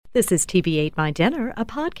This is TV Ate My Dinner, a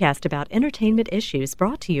podcast about entertainment issues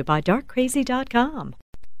brought to you by darkcrazy.com.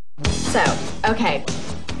 So, okay,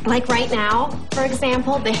 like right now, for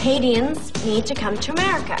example, the Haitians need to come to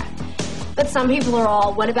America. But some people are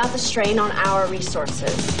all, what about the strain on our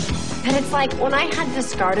resources? And it's like, when I had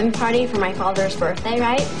this garden party for my father's birthday,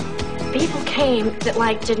 right? People came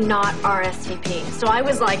that, did not RSVP. So I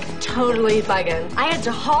was, totally bugging. I had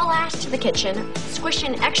to haul ass to the kitchen, squish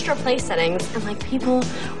in extra place settings, and, people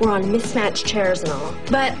were on mismatched chairs and all.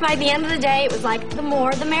 But by the end of the day, it was the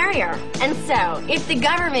more the merrier. And so, if the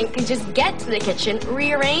government could just get to the kitchen,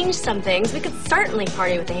 rearrange some things, we could certainly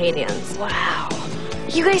party with the Haitians. Wow.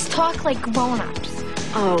 You guys talk like grown-ups.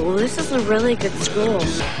 Oh, well, this is a really good school.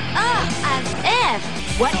 As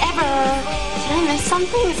if. Whatever. Did I miss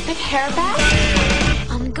something? Is big hair back?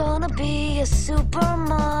 I'm gonna be a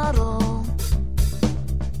supermodel.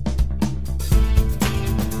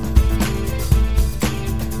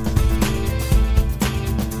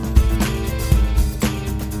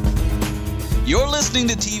 You're listening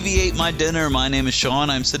to TV Ate My Dinner. My name is Sean.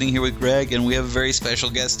 I'm sitting here with Greg, and we have a very special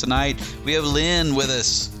guest tonight. We have Lynn with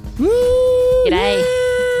us. Woo! G'day.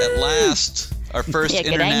 At last, our first g'day,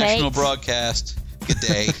 international mates. broadcast. Good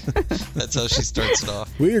day. That's how she starts it off.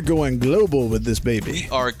 We are going global with this baby. We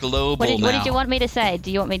are global now. What did you want me to say?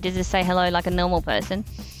 Do you want me to just say hello like a normal person?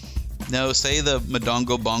 No, say the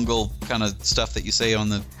Madongo Bongo kind of stuff that you say on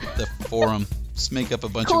the forum. Just make up a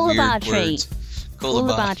bunch of weird words.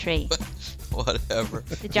 Coolabah tree. Whatever.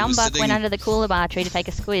 The jumbuck went under the coolabah tree to take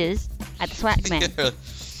a squiz at the Watchmen. Yeah.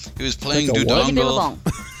 He was playing Like a Dudongle,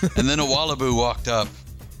 and then a Wallaboo walked up.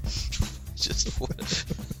 Just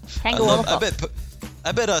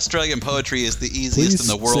I bet Australian poetry is the easiest Please in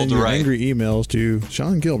the world send to your write. angry emails to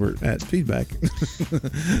Sean Gilbert at feedback.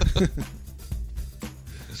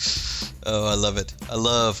 Oh, I love it. I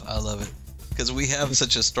love it. Because we have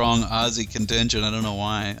such a strong Aussie contingent. I don't know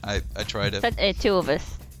why. I try to... But, two of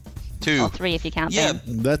us. Two. Or three if you count Yeah,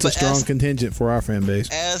 them. That's a strong contingent for our fan base.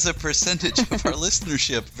 as a percentage of our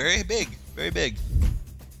listenership. Very big. Very big.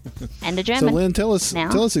 And a German. So, Lynn, tell us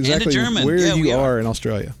exactly German. where Yeah, we you are. are in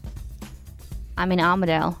Australia. I'm in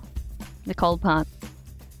Armidale, the cold part.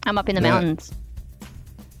 I'm up in the mountains.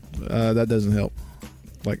 That doesn't help.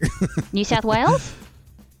 New South Wales?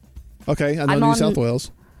 Okay, I know New South Wales.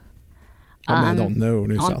 I don't know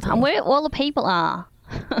New South Wales. Where all the people are.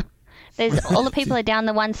 There's all the people are down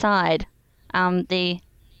the one side, the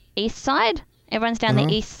east side. Everyone's down the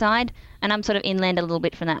east side, and I'm sort of inland a little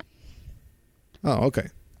bit from that. Oh, okay.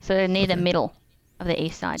 So near the middle of the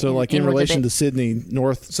east side. So, in relation to Sydney,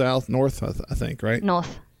 north, south, north, I think, right?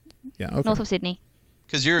 North. Yeah, okay. North of Sydney.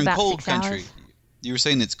 Because you're in About cold 6 country. hours. You were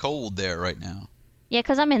saying it's cold there right now. Yeah,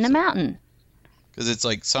 because I'm in the mountain. Because it's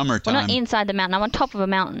summertime. Well, not inside the mountain. I'm on top of a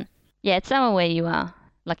mountain. Yeah, it's somewhere where you are,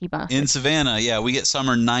 lucky bastard. In Savannah, yeah, we get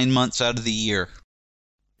summer 9 months out of the year.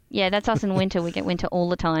 Yeah, that's us in winter. We get winter all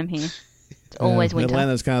the time here. It's always winter.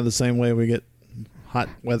 Atlanta's kind of the same way. We get hot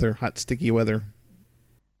weather, hot, sticky weather.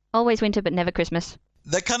 Always winter, but never Christmas.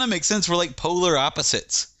 That kind of makes sense. We're like polar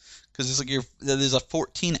opposites. Because it's there's a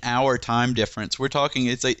 14-hour time difference. We're talking,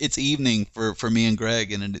 it's evening for me and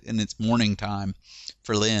Greg, and it's morning time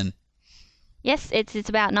for Lynn. Yes, it's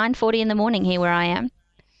about 9:40 in the morning here where I am.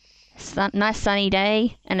 Nice sunny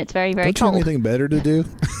day, and it's very, very Don't you have cold. anything better to do?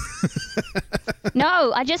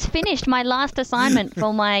 No, I just finished my last assignment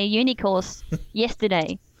for my uni course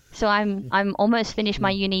yesterday. So I'm almost finished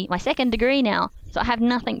my second degree now. So I have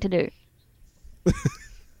nothing to do.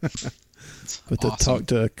 But to talk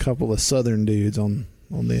to a couple of southern dudes on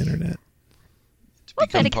the internet.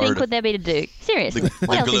 What better thing could there be to do? Seriously,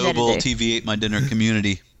 what else is there global to do? TV Ate My Dinner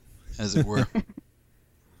community, as it were.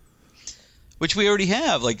 Which we already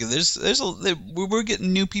have. We're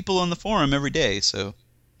getting new people on the forum every day, so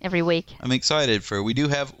Every week. I'm excited for. We do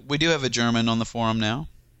have a German on the forum now.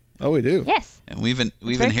 Oh, we do. Yes. And we've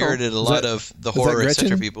very inherited cool. a lot of the horror, etc.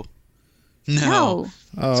 Gretchen? people. No.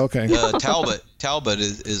 Oh, okay. Talbot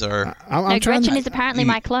is our. I'm Gretchen is apparently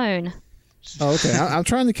my clone. Oh, okay. I'm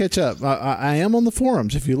trying to catch up. I am on the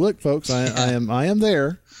forums. If you look, folks, I am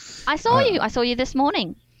there. I saw you. I saw you this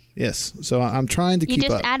morning. Yes. So I'm trying to You keep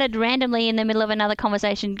just up. added randomly in the middle of another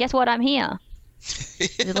conversation. Guess what? I'm here.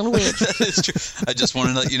 It's a little weird. That is true. I just want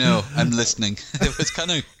to let you know I'm listening. It was kind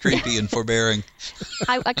of creepy and forbearing.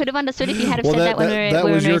 I could have understood if you had said that when we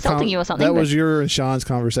were insulting you or something. That was your and Sean's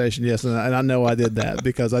conversation, yes, and I know I did that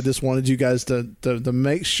because I just wanted you guys to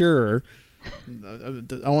make sure.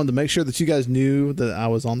 I wanted to make sure that you guys knew that I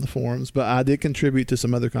was on the forums, but I did contribute to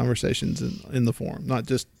some other conversations in the forum, not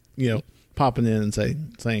just popping in and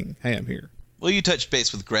saying, "Hey, I'm here." Well, you touched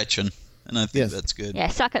base with Gretchen, and I think that's good. Yeah,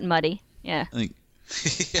 suck it, Muddy. Yeah. I think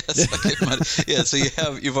Yes, so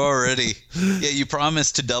you've already, you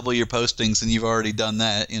promised to double your postings, and you've already done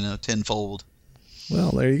that, tenfold.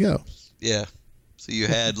 Well, there you go. Yeah. So you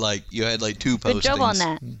had like 2 postings. Good job on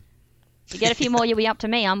that. You get a few more, you'll be up to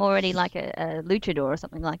me. I'm already like a luchador or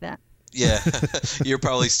something like that. Yeah. You're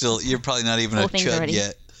probably not even a chud already.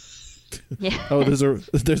 yet. Yeah. Oh, there's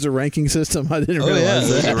a ranking system. I didn't realize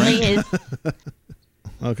there's that. a ranking.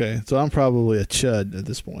 Okay, so I'm probably a chud at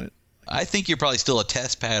this point. I think you're probably still a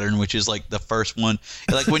test pattern, which is like the first one.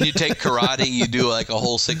 Like when you take karate, you do like a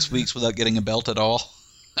whole 6 weeks without getting a belt at all.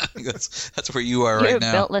 I think that's where you are You're right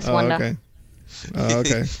now. You're a beltless wonder. Okay.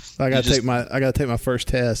 Okay. I gotta take my first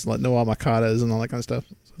test, like know all my katas and all that kind of stuff.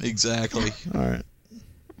 Exactly. All right.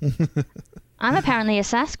 I'm apparently a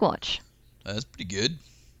Sasquatch. That's pretty good.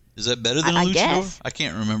 Is that better than a I luchador? guess. I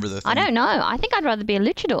can't remember the thing. I don't know. I think I'd rather be a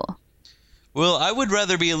luchador. Well, I would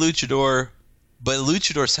rather be a luchador, but a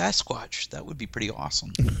luchador Sasquatch, that would be pretty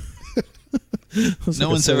awesome. No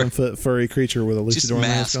one's ever 7-foot furry creature with a luchador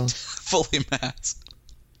mask on. Fully masked.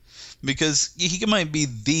 Because he might be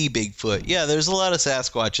the Bigfoot. Yeah, there's a lot of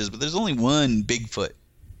Sasquatches, but there's only one Bigfoot.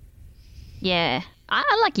 Yeah.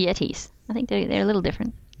 I like Yetis. I think they're a little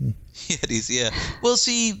different. Yetis, yeah. Well,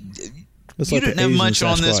 see, It's you like didn't the have Asian much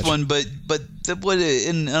on this Sasquatch. one, but what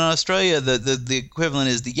in Australia the equivalent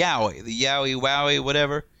is the yowie, wowie,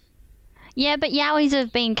 whatever. Yeah, but Yowies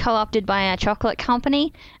have been co-opted by a chocolate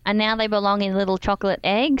company, and now they belong in little chocolate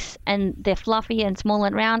eggs, and they're fluffy and small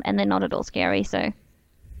and round, and they're not at all scary, so...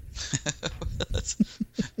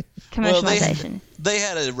 Commercialization. Well, they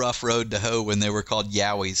had a rough road to hoe when they were called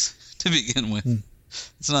yowies to begin with.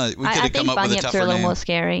 It's not. We could have come up with a bunyips tougher are a little name. more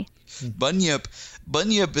scary.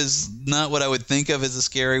 Bunyip is not what I would think of as a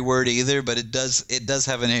scary word either, but it does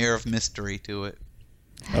have an air of mystery to it.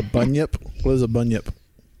 A bunyip? What is a bunyip?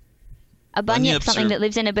 A bunyip's Bunyips something are- that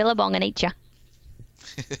lives in a billabong and eats you.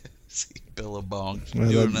 See, Billabong Well,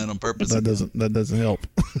 doing that on purpose. That doesn't help.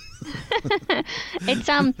 It's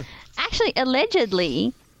actually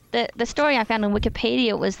allegedly the story I found on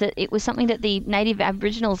Wikipedia was that it was something that the native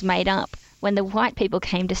Aboriginals made up when the white people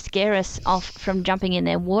came to scare us off from jumping in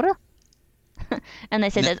their water. And they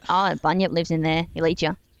said, a bunyip lives in there, he'll eat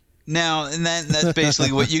you. Now, and that's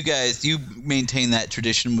basically what you maintain that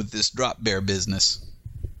tradition with this drop bear business,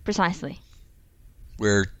 Precisely.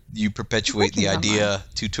 where you perpetuate the Working idea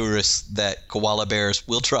to tourists that koala bears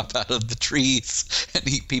will drop out of the trees and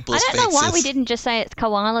eat people's I faces. don't know why we didn't just say it's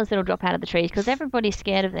koalas that'll drop out of the trees, because everybody's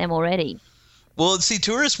scared of them already. Well, see,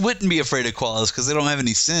 tourists wouldn't be afraid of koalas because they don't have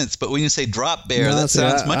any sense. But when you say drop bear, No, that see,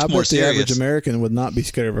 sounds I much bet more the average serious. American would not be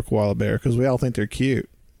scared of a koala bear because we all think they're cute.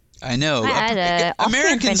 I know. I had an Austrian friend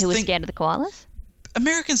Americans who was think scared of the koalas.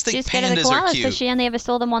 Americans She think was scared of the pandas are koalas cute. because she only ever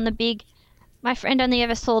saw them on the big... My friend only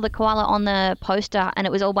ever saw the koala on the poster, and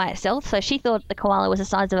it was all by itself, so she thought the koala was the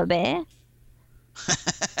size of a bear.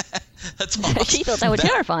 That's So almost, she thought they were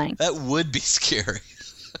terrifying. That would be scary.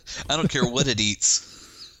 I don't care what it eats.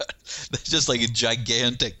 That's just like a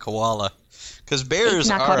gigantic koala. Because bears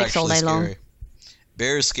Eats are narcotics all actually day long. scary.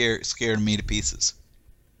 Bears scare me to pieces.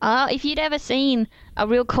 If you'd ever seen a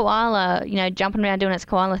real koala, jumping around doing its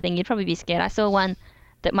koala thing, you'd probably be scared. I saw one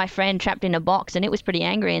that my friend trapped in a box, and it was pretty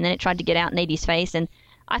angry, and then it tried to get out and eat his face, and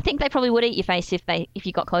I think they probably would eat your face if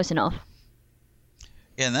you got close enough.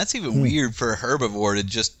 Yeah, and that's even weird for a herbivore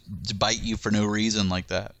to bite you for no reason like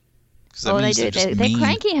that. 'Cause that Oh, they means do. they're just They're mean.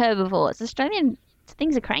 cranky herbivores. Australian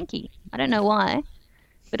things are cranky. I don't know why,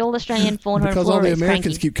 but all Australian fauna and Because all flora the is Americans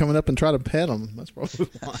cranky. keep coming up and try to pet them. That's probably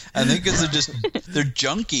why. I think because they're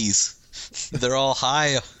junkies. They're all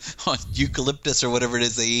high on eucalyptus or whatever it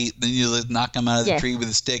is they eat. Then you just knock them out of the Yeah. tree with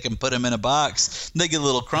a stick and put them in a box. They get a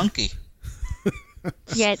little crunky.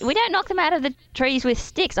 Yeah, we don't knock them out of the trees with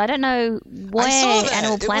sticks. I don't know where I saw that.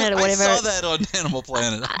 Animal Planet or whatever. I saw that on Animal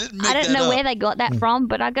Planet. I didn't make I don't that know up. where they got that from,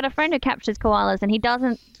 but I've got a friend who captures koalas, and he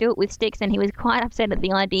doesn't do it with sticks, and he was quite upset at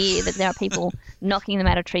the idea that there are people knocking them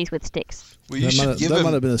out of trees with sticks. Well, you That should might give might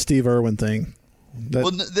him. have been a Steve Irwin thing.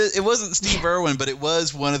 Well, it wasn't Steve Irwin, but it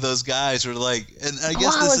was one of those guys who were like, and I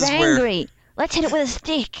guess Koala's this is where. angry. Let's hit it with a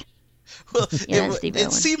stick. Well, Yeah, that's Steve it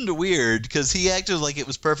Irwin. seemed weird because he acted like it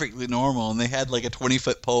was perfectly normal, and they had like a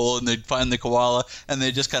 20-foot pole, and they'd find the koala, and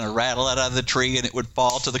they'd just kind of rattle it out of the tree, and it would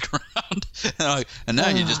fall to the ground. And now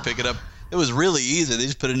you just pick it up. It was really easy. They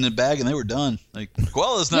just put it in a bag, and they were done. Like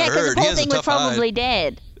koala's not Yeah, because hurt. the He poor has a thing was tough probably hide.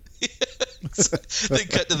 dead. They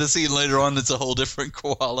cut to the scene later on. It's a whole different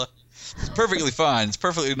koala. It's perfectly fine. It's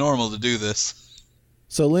perfectly normal to do this.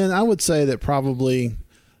 So, Lynn, I would say that probably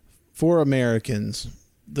for Americans,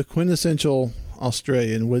 the quintessential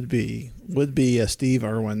Australian would be a Steve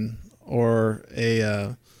Irwin or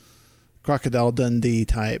a Crocodile Dundee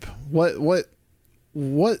type. What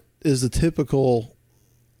what is the typical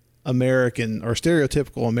American or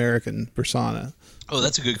stereotypical American persona? Oh,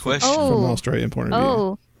 that's a good question. From an Australian point of view.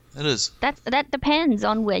 Oh, That is. that depends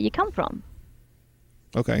on where you come from.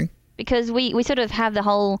 Okay. Because we sort of have the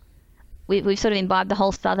whole, we've sort of imbibed the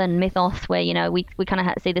whole Southern mythos where, you know, we kind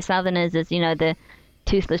of see the Southerners as, you know, the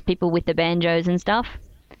toothless people with the banjos and stuff.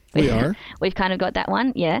 We are. We've kind of got that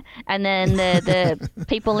one, yeah. And then the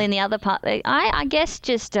people in the other part, I guess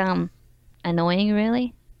just annoying,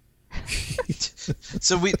 really.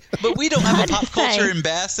 But we don't have a Hard to pop culture say.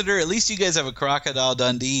 ambassador. At least you guys have a Crocodile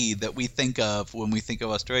Dundee that we think of when we think of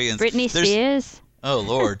Australians. Britney Spears. Oh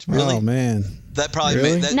Lord, really? Oh man. That probably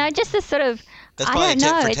Really? made that. No, just the sort of, That's I probably don't a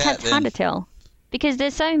tit know, for it's tat hard then. to tell. Because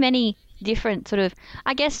there's so many different sort of,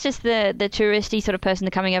 I guess just the touristy sort of person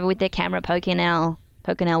coming over with their camera poking our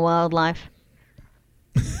wildlife.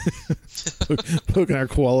 Poking our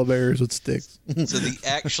koala bears with sticks. So the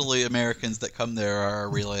actually Americans that come there are our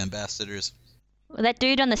real ambassadors. That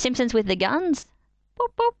dude on The Simpsons with the guns. Boop,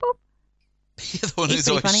 boop, boop. The one He's who's pretty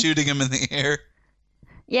always funny. shooting them in the air.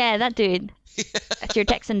 Yeah, that dude. That's your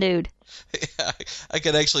Texan dude. Yeah, I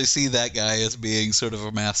could actually see that guy as being sort of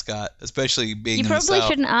a mascot, especially being You in probably the South.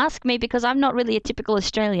 shouldn't ask me because I'm not really a typical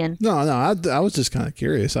Australian. No, I was just kind of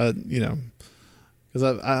curious. Because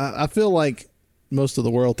I feel like most of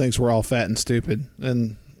the world thinks we're all fat and stupid,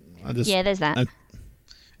 and I just Yeah, there's that.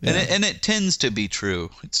 And it tends to be true.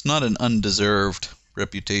 It's not an undeserved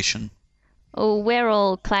reputation. Oh, we're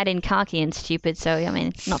all clad in khaki and stupid, so, I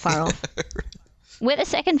mean, not far off. We're the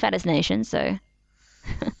second fattest nation, so...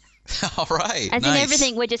 All right. As nice. in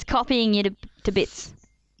everything, we're just copying you to bits.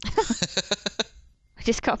 We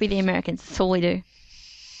just copy the Americans. That's all we do.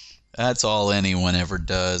 That's all anyone ever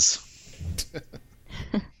does.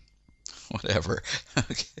 Whatever.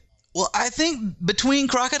 Okay. Well, I think between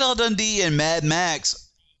Crocodile Dundee and Mad Max,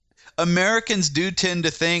 Americans do tend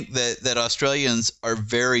to think that Australians are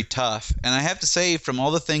very tough. And I have to say, from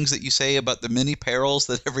all the things that you say about the many perils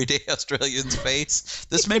that everyday Australians face,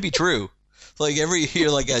 this may be true. Like every year,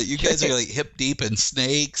 you guys are like hip deep in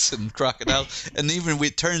snakes and crocodiles, and even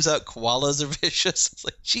it turns out koalas are vicious. It's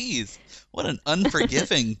like, geez, what an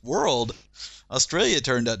unforgiving world Australia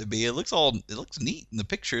turned out to be. It looks neat in the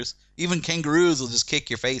pictures. Even kangaroos will just kick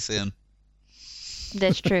your face in.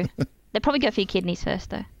 That's true. They'll probably go for your kidneys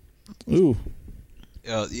first, though. ooh.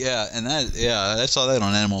 I saw that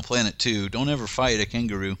on Animal Planet too. Don't ever fight a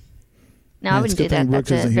kangaroo. No, I wouldn't do that.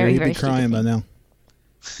 That's a very, He'd very be crying stupid by thing.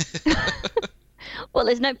 now. Well,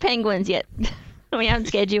 there's no penguins yet. We haven't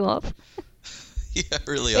scared you off. Yeah,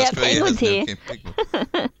 really. We have Australia penguins has here.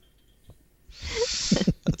 penguins.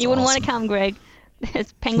 You wouldn't want awesome. to come, Greg.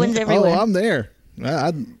 There's penguins everywhere. Oh, I'm there.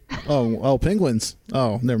 Penguins.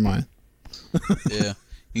 Oh, never mind. Yeah,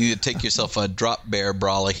 you need to take yourself a drop bear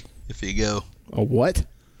brawly if you go. A what?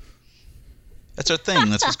 That's our thing.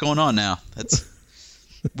 That's what's going on now.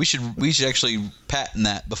 We should actually patent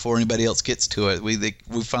that before anybody else gets to it. We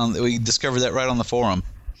discovered that right on the forum.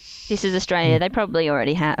 This is Australia. They probably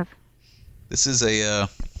already have. This is a.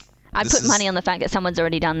 I'd put money on the fact that someone's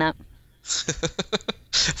already done that.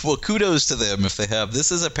 Well, kudos to them if they have.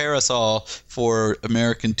 This is a parasol for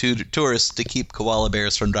American tourists to keep koala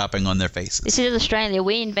bears from dropping on their faces. This is Australia.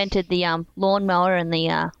 We invented the lawnmower and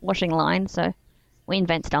the washing line, so we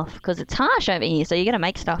invent stuff because it's harsh over here. So you got to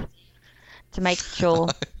make stuff to make sure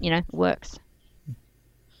it works.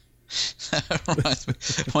 That reminds me.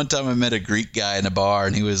 One time I met a Greek guy in a bar,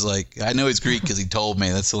 and he was like, I know he's Greek because he told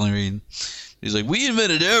me. That's the only reason. He's like, we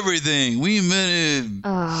invented everything. We invented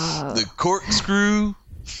the corkscrew.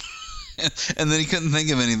 And then he couldn't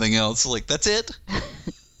think of anything else. Like, that's it?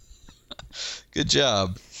 Good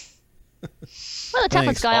job. Well, the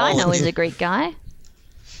toughest guy I know is a Greek guy.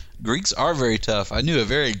 Greeks are very tough. I knew a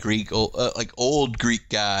very old Greek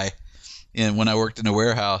guy when I worked in a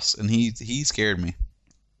warehouse, and he scared me.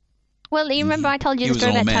 Well, you remember I told you He the was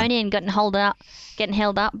story an old about man. Tony and getting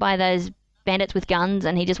held up by those bandits with guns,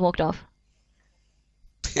 and he just walked off.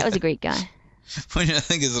 That was a Greek guy. Which I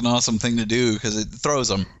think is an awesome thing to do because it throws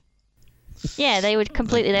them. Yeah, they were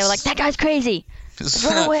like, that guy's crazy.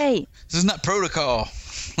 Run away. This is not protocol.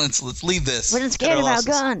 Let's leave this. We're scared of our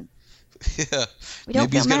gun. Yeah. We don't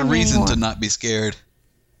Maybe he's feel got a manly reason anymore. to not be scared.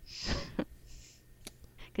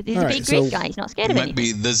 Because he's All a right, big Greek so- guy. He's not scared He of might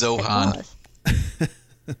anything. be the Zohan. Was.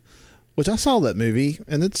 Which I saw that movie,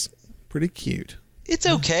 and it's pretty cute. It's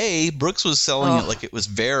okay. Brooks was selling it like it was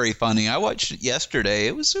very funny. I watched it yesterday.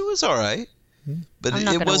 It was all right, but I'm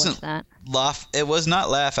not it gonna wasn't watch that. It was not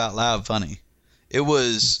laugh out loud funny. It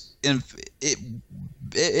was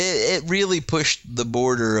it really pushed the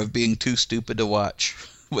border of being too stupid to watch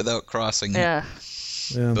without crossing it. Yeah.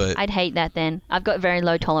 Yeah. But I'd hate that then. I've got very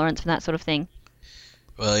low tolerance for that sort of thing.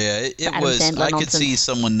 well, yeah, it Adam was. Sandler I could nonsense. see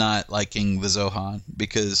someone not liking the Zohan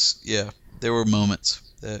because, yeah, there were moments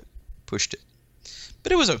that pushed it.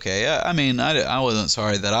 But it was okay. I mean, I wasn't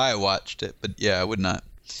sorry that I watched it, but yeah, I would not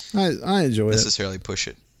I enjoy it. necessarily push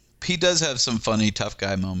it. He does have some funny tough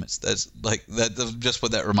guy moments. That's just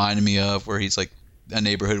what that reminded me of, where he's like a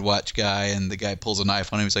neighborhood watch guy, and the guy pulls a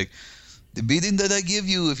knife on him. He's like, "The beating that I give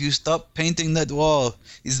you if you stop painting that wall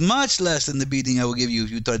is much less than the beating I will give you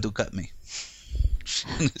if you try to cut me."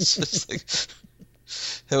 And it's just like,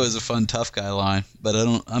 that was a fun tough guy line, but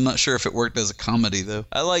I'm not sure if it worked as a comedy though.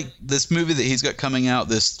 I like this movie that he's got coming out,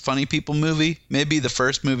 this Funny People movie. Maybe the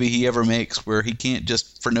first movie he ever makes where he can't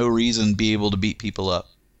just for no reason be able to beat people up.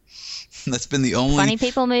 That's been the only Funny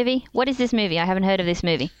People movie? What is this movie? I haven't heard of this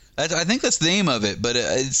movie. I think that's the name of it, but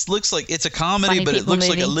it looks like it's a comedy, Funny but it People looks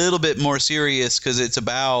like a movie. little bit more serious because it's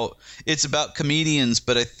about comedians.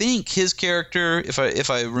 But I think his character, if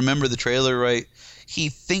I remember the trailer right, he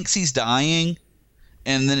thinks he's dying,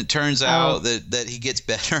 and then it turns out that he gets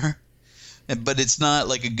better. But it's not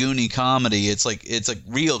like a Goonie comedy. It's like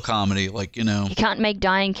real comedy, like, you know. You can't make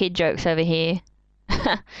dying kid jokes over here.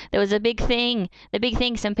 There was a big thing. The big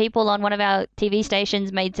thing, some people on one of our TV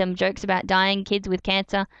stations made some jokes about dying kids with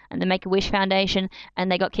cancer and the Make-A-Wish Foundation, and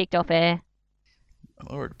they got kicked off air.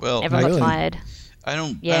 Lord, well, Everyone really? got fired. I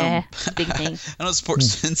don't. Yeah, I don't, big thing. I don't support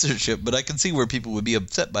censorship, but I can see where people would be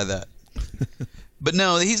upset by that. But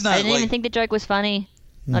no, he's not. I didn't like, even think the joke was funny.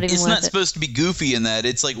 Not even it's worth not it. supposed to be goofy in that.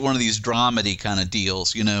 It's like one of these dramedy kind of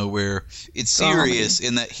deals, you know, where it's serious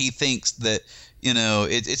in that he thinks that, you know,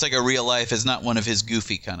 it's like a real life. It's not one of his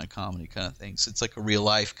goofy kind of comedy kind of things. It's like a real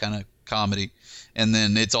life kind of comedy. And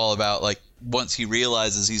then it's all about, like, once he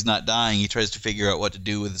realizes he's not dying, he tries to figure out what to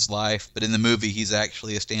do with his life. But in the movie, he's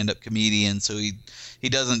actually a stand-up comedian, so he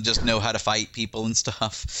doesn't just know how to fight people and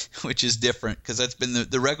stuff, which is different, because that's been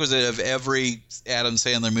the requisite of every Adam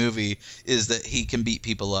Sandler movie, is that he can beat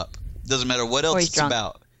people up. Doesn't matter what else he's it's drunk.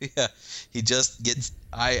 about. Yeah, he just gets.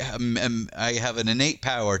 I have an innate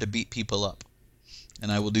power to beat people up,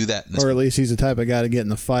 and I will do that. In this Or at least he's the type of guy to get in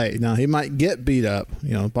the fight. Now, he might get beat up.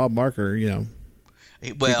 You know, Bob Barker, you know.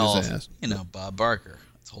 well, his ass. you know, Bob Barker.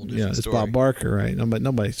 That's a whole different Yeah, it's story. Bob Barker, right?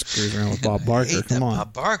 Nobody screws around with Bob I Barker. hate Come that on.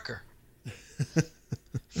 Bob Barker.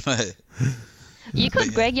 But You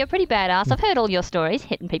could, Greg. You're pretty badass. I've heard all your stories,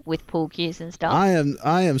 hitting people with pool cues and stuff. I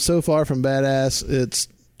am so far from badass. It's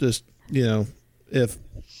just, you know, if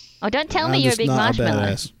Oh, don't tell I'm me you're a just big not a marshmallow.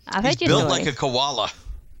 badass. I've he's heard your built stories. like a koala.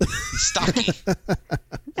 He's stocky.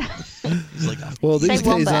 He's like a well, Say these days,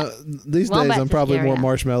 wombat. Wombat's I'm probably scary more now.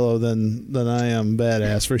 marshmallow than I am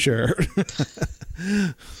badass for sure.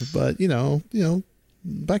 But you know,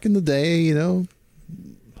 back in the day, you know,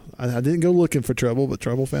 I didn't go looking for trouble, but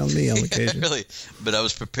trouble found me on occasion. really, but I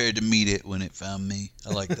was prepared to meet it when it found me.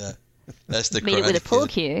 I like that. That's the Meet it with a Karate pool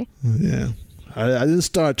Kid. cue. Yeah, I didn't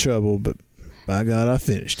start trouble, but by God, I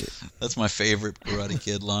finished it. That's my favorite Karate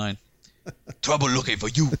Kid line. Trouble looking for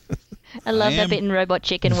you. I love I that am- bit in Robot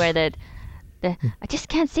Chicken where the I just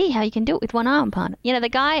can't see how you can do it with one arm, partner. You know, the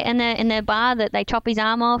guy in the bar that they chop his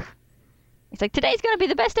arm off. He's like, today's going to be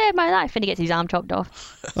the best day of my life, and he gets his arm chopped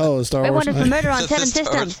off. Oh, the Star I Wars. wanted for murder on That's the 7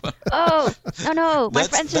 Star Wars systems. one. Oh, no, my That's-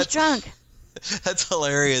 friend's just that's- drunk. That's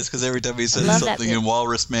hilarious because every time he says love that something bit. in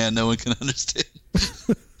Walrus Man, no one can understand.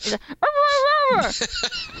 He's like, "Arr, arr, arr."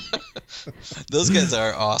 Those guys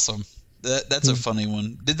are awesome. That's a funny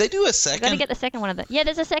one. Did they do a Got to second? get the second one of that. Yeah,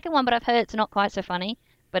 there's a second one, but I've heard it's not quite so funny.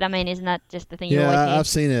 But I mean, isn't that just the thing you always Yeah, hear? I've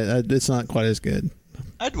seen it. It's not quite as good.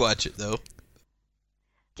 I'd watch it though.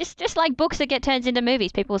 Just like books that get turned into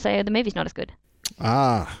movies, people will say, "Oh, the movie's not as good."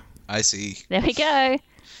 Ah, I see. There we go.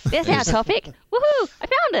 There's our topic. Woohoo! I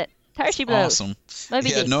found it. Parachute blows. Awesome. Moby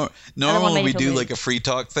Yeah, Dick. normally made we into a do movie. like a free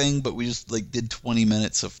talk thing, but we just like did 20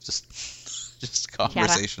 minutes of just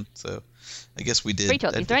conversation. So I guess we did. Free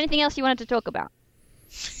talk. Is there anything else you wanted to talk about?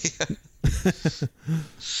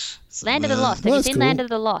 Land of the Lost. Have Well, you that's seen cool. Land of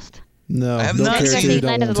the Lost? no. I have don't not Let's care go to, see don't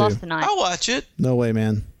Land of want the Lost to. tonight. I'll watch it. No way,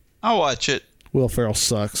 man. I'll watch it. Will Ferrell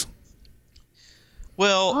sucks.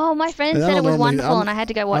 Well, Oh, my friend And I said it don't was normally- wonderful, I'm- and I had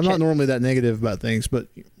to go watch I'm not it. normally that negative about things, but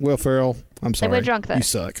Will Ferrell, I'm sorry. were drunk, though. You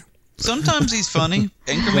suck. sometimes he's funny.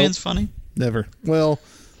 Anchorman's funny. Never. Well,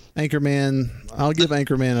 Anchorman, I'll give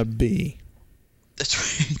Anchorman a B.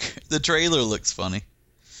 The trailer looks funny.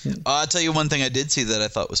 I'll tell you one thing I did see that I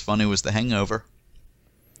thought was funny was The Hangover.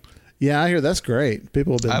 Yeah, I hear that's great.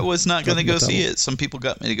 People have been. I was not going to talking go about that see one. it. Some people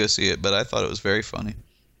got me to go see it, but I thought it was very funny.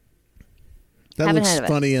 That Haven't looks heard of it.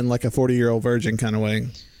 funny in like a 40-year-old virgin kind of way.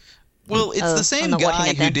 Well, it's the same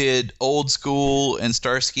guy who did Old School and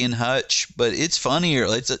Starsky and Hutch, but it's funnier.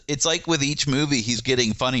 It's like with each movie, he's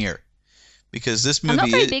getting funnier. Because this movie... I'm not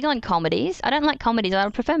very big on comedies. I don't like comedies. I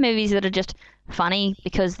prefer movies that are just funny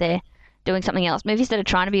because they're doing something else. Movies that are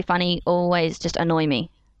trying to be funny always just annoy me.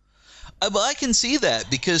 Well, I can see that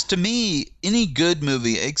because to me, any good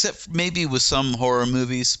movie, except maybe with some horror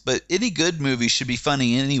movies, but any good movie should be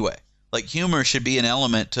funny anyway. Like humor should be an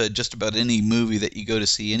element to just about any movie that you go to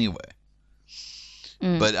see anyway.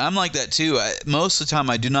 But I'm like that too. Most of the time,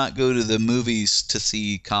 I do not go to the movies to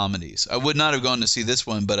see comedies. I would not have gone to see this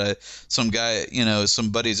one, but some guy, some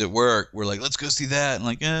buddies at work were like, "Let's go see that." And I'm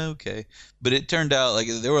like, "Yeah, okay." But it turned out like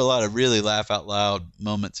there were a lot of really laugh out loud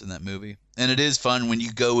moments in that movie, and it is fun when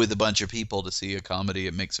you go with a bunch of people to see a comedy.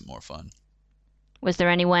 It makes it more fun. Was there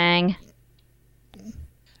any Wang?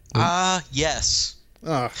 Yes.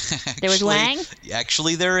 There was Wang?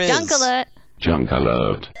 Actually, there is. Junk alert. Junk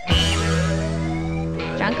alert.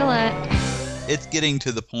 Junk alert. It's getting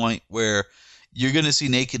to the point where you're going to see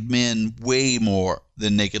naked men way more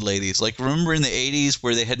than naked ladies. Like, remember in the 80s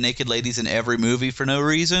where they had naked ladies in every movie for no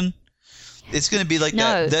reason? It's going to be like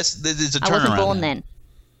that. It's a turnaround. I wasn't born then.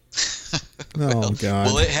 Oh, God.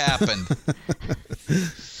 Well, it happened.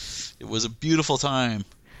 It was a beautiful time.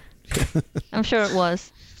 I'm sure it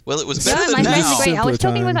was. Well, it was better No, than my friends now. agree. I was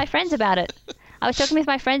talking with my friends about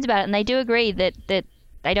it. And they do agree that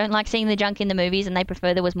they don't like seeing the junk in the movies, and they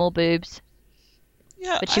prefer there was more boobs.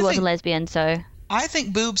 Yeah, but she was a lesbian, so... I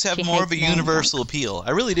think boobs have more of a universal appeal.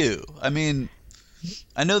 I really do. I mean,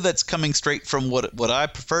 I know that's coming straight from what I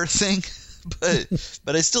prefer to think,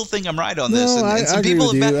 but I still think I'm right on this. No, and some I people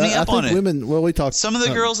agree have with backed you. me up on it. Women, well, we talked. Some of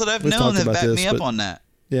the girls that I've known have backed me up on that.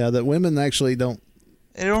 Yeah, that women actually don't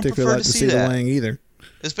particularly like to see the wang either.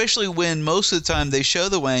 Especially when most of the time they show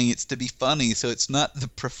the wang, it's to be funny, so it's not the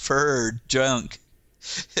preferred junk.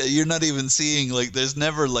 You're not even seeing, like, there's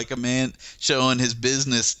never, like, a man showing his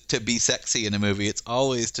business to be sexy in a movie. It's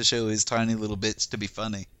always to show his tiny little bits to be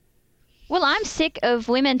funny. Well, I'm sick of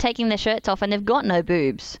women taking their shirts off and they've got no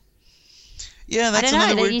boobs. Yeah, that's I don't know.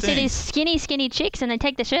 another weird You thing. see these skinny chicks and they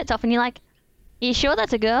take their shirts off and you're like, are you sure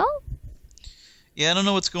that's a girl? Yeah, I don't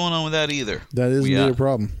know what's going on with that either. That is a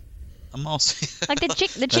problem. I'm also... Like the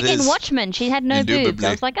chick in Watchmen, she had no boobs. I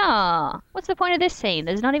was like, what's the point of this scene?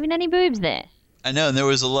 There's not even any boobs there. I know, and there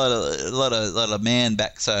was a lot of man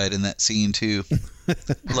backside in that scene too.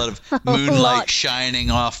 A lot of moonlight shining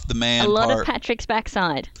off the man part. A lot part. of Patrick's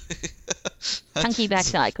backside. Hunky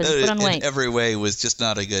backside, because he put on weight. In every way was just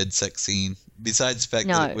not a good sex scene. Besides the fact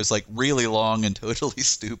that it was like really long and totally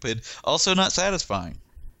stupid. Also not satisfying.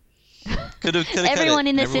 Everyone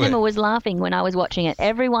in the cinema was laughing when I was watching it.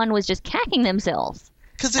 Everyone was just cacking themselves.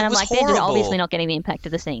 Because I'm like, horrible. they're just obviously not getting the impact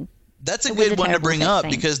of the scene. That's a good one to bring up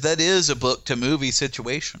because that is a book to movie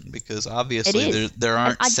situation because obviously there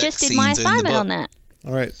aren't sex scenes in the book. I just did my assignment on that.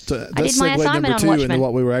 All right, so I that's did my segue assignment number on 2 Watchmen. into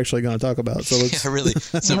what we were actually going to talk about. So let's, yeah, really.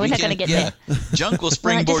 So we're not going to get there. Junk will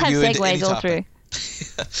springboard you into any all topic.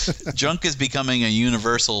 Junk is becoming a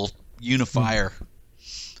universal unifier,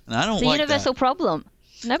 and I don't it's like a universal problem.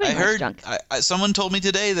 Nobody likes junk. Someone told me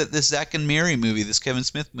today that this Zack and Miri movie, this Kevin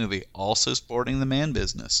Smith movie, also sporting the man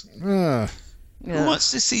business. Who wants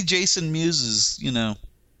to see Jason Mewes'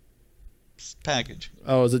 package?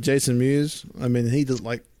 Oh, is it Jason Mewes? I mean, he does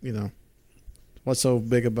what's so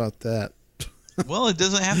big about that? Well, it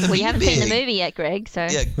doesn't have to be you haven't big. seen the movie yet, Greg. So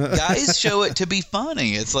yeah, guys show it to be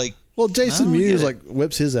funny. It's like, well, Jason Mewes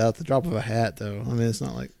whips his out at the drop of a hat, though. I mean, it's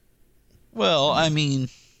not like. Well, I mean,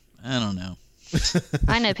 I don't know.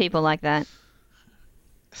 I know people like that.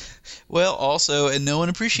 Well, also, and no one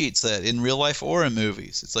appreciates that in real life or in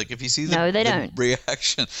movies. It's like if you see the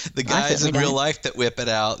reaction, the guys in real life that whip it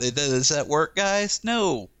out, does that work, guys?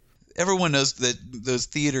 No. Everyone knows that those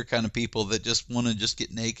theater kind of people that just want to just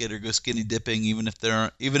get naked or go skinny dipping, even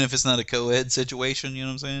if it's not a co-ed situation. You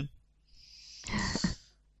know what I'm saying?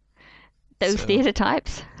 Those theater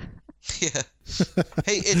types. Yeah.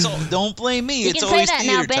 Hey, don't blame me. You can say that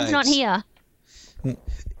now. Ben's not here.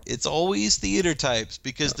 It's always theater types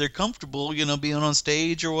because they're comfortable, being on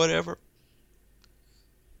stage or whatever.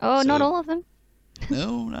 Oh, not all of them.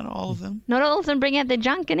 No, not all of them. Not all of them bring out their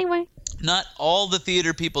junk anyway. Not all the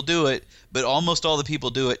theater people do it, but almost all the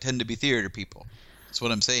people do it tend to be theater people. That's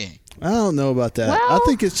what I'm saying. I don't know about that. Well, I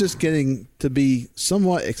think it's just getting to be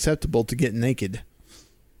somewhat acceptable to get naked.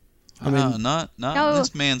 I mean, not in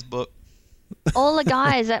this man's book. All the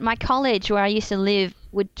guys at my college where I used to live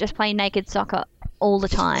would just play naked soccer all the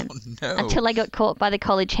time. Oh, no. Until they got caught by the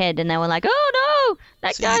college head and they were like, oh no,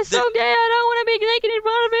 that guy's so gay, I don't want to be naked in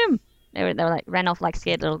front of him. They were like, ran off like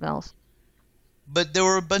scared little girls. But there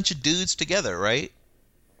were a bunch of dudes together, right?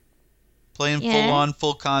 playing Yeah. full-on,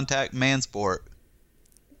 full-contact man sport.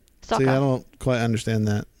 Soccer. See, I don't quite understand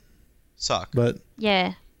that. Soccer. But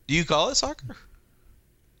Yeah. Do you call it soccer?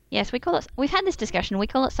 Yes, we call it. We've had this discussion. We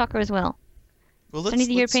call it soccer as well. Well, It's only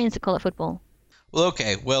the Europeans that call it football. Well,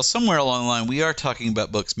 okay. Well, somewhere along the line, we are talking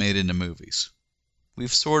about books made into movies.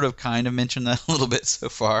 We've sort of kind of mentioned that a little bit so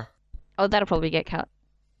far. Oh, that'll probably get cut.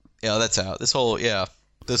 Yeah, that's out. This whole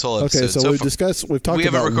episode. okay, so we've talked we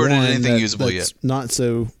haven't about recorded one anything usable that's yet. Not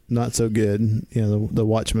so good. You know, the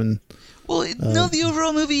Watchmen. Well, no, the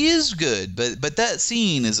overall movie is good, but that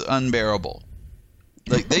scene is unbearable.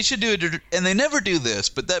 Like, they should do it, and they never do this,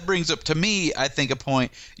 but that brings up, to me, I think, a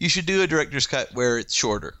point. You should do a director's cut where it's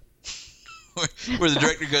shorter. Where the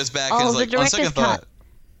director goes back and is like, on second thought.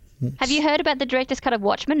 Have you heard about the director's cut of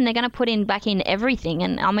Watchmen? And they're going to put back in everything.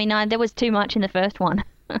 And, I mean, there was too much in the first one.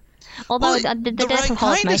 Although the death of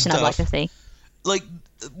Hollis Mason I'd like to see. Like,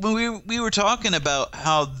 when we were talking about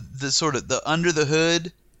how the sort of the under the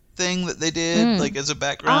hood thing that they did, like, as a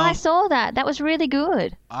background. Oh, I saw that. That was really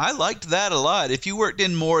good. I liked that a lot. If you worked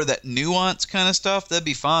in more of that nuance kind of stuff, that'd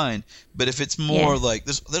be fine. But if it's more like,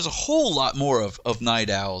 there's a whole lot more of Night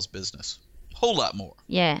Owl's business. Whole lot more.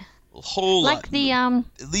 Yeah. A whole like lot. The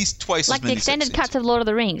at least twice like as many the extended sex cuts scenes. of Lord of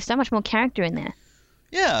the Rings. So much more character in there.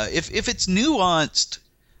 Yeah, if it's nuanced.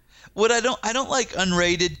 What I don't like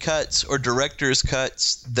unrated cuts or director's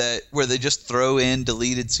cuts where they just throw in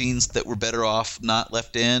deleted scenes that were better off not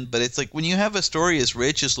left in. But it's like when you have a story as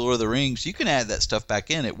rich as Lord of the Rings, you can add that stuff back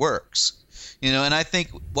in. It works, you know. And I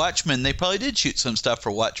think Watchmen, they probably did shoot some stuff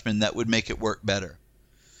for Watchmen that would make it work better.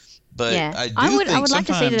 But yeah, I would like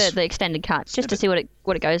to see the extended cut just to see what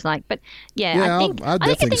it goes like. But Yeah, I think I'll the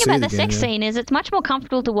definitely thing about see the it again, sex yeah. scene is it's much more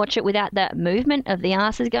comfortable to watch it without that movement of the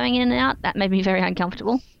asses going in and out. That made me very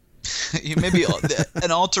uncomfortable. maybe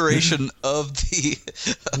an alteration of the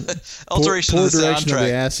alteration poor of the direction soundtrack. of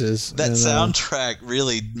the asses. That and, soundtrack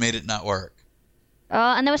really made it not work.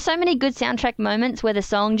 And there were so many good soundtrack moments where the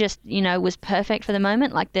song just, was perfect for the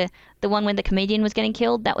moment. Like the one when the comedian was getting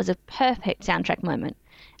killed, that was a perfect soundtrack moment.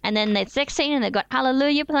 And then the sex scene, and they've got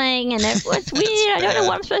Hallelujah playing, and it's weird. I don't know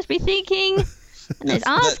what I'm supposed to be thinking. And there's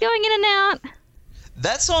arms going in and out.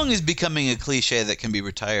 That song is becoming a cliche that can be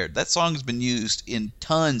retired. That song has been used in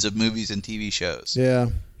tons of movies and TV shows. Yeah.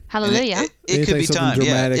 Hallelujah. It could be something time.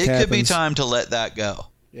 Yeah, dramatic it could be happens. time to let that go.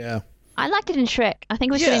 Yeah. I liked it in Shrek. I think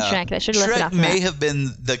it was good in Shrek. They should have left it Shrek after may that. have been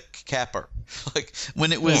the capper. Like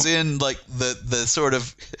when it was in like the sort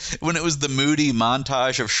of when it was the moody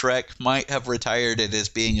montage of Shrek, might have retired it as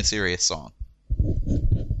being a serious song.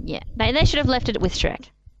 Yeah, they should have left it with Shrek.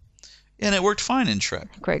 And it worked fine in Shrek.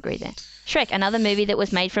 I agree there. Shrek, another movie that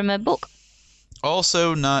was made from a book.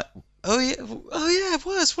 Also not. Oh yeah, it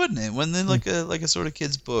was, wasn't it? When then like a sort of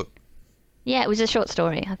kid's book. Yeah, it was a short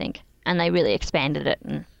story, I think, and they really expanded it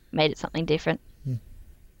and made it something different.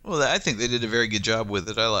 Well, I think they did a very good job with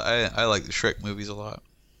it. I like the Shrek movies a lot.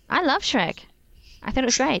 I love Shrek. I thought it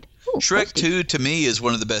was great. Ooh, Shrek toasty. 2 to me is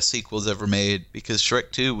one of the best sequels ever made because Shrek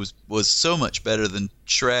 2 was so much better than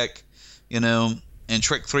Shrek, and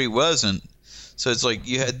Shrek 3 wasn't. So it's like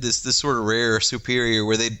you had this sort of rare superior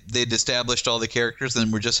where they'd established all the characters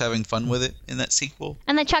and were just having fun with it in that sequel.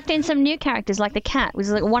 And they chucked in some new characters like the cat, which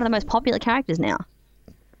is like one of the most popular characters now.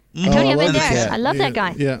 I Antonio love the Banderas. cat. I love that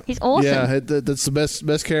guy. Yeah. He's awesome. Yeah, that's the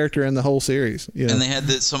best character in the whole series. Yeah. And they had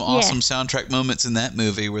some awesome soundtrack moments in that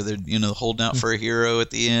movie where they're holding out for a hero at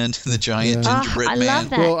the end, the giant gingerbread I man. love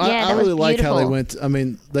that. Well, Yeah, I that was really like how they beautiful. went. I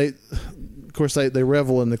mean, of course, they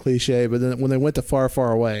revel in the cliche, but then when they went to Far,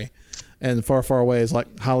 Far Away, and Far, Far Away is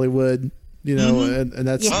like Hollywood, and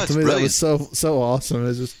that's Yeah. Oh, it's to me brilliant. that was so awesome.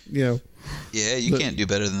 It's just Yeah, you can't do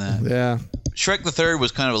better than that. yeah. Shrek the Third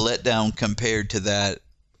was kind of a letdown compared to that.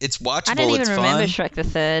 It's watchable. I don't even it's remember fun, Shrek the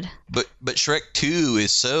Third. but Shrek 2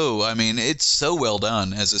 is it's so well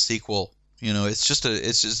done as a sequel. It's just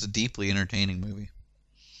a deeply entertaining movie.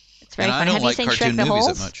 It's very And I funny. don't Have like you seen cartoon Shrek the movies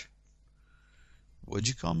Halls? that much. What'd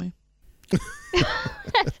you call me?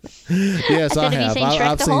 Yes, I I said, have you have. seen Shrek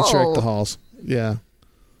I've the seen Shrek Hall? the Halls. Yeah.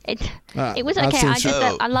 It was I've okay. seen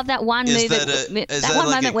I love that one Is movie. that That one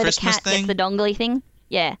like a moment where the Christmas cat thing? gets the dongly thing.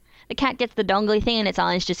 Yeah, the cat gets the dongly thing, and its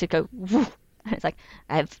eyes just go. Woof. And it's like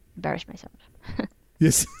I've embarrassed myself.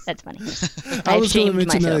 Yes. That's funny. I was going to shamed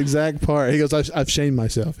mention that myself. exact part. He goes, I've shamed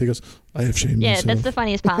myself. He goes, I have shamed Yeah, myself. that's the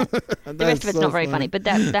funniest part. The rest of it's so not very funny, but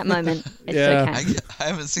that moment, it's Yeah. okay. I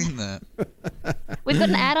haven't seen that. We've got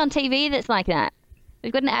an ad on TV that's like that.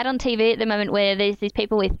 We've got an ad on TV at the moment where there's these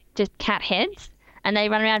people with just cat heads, and they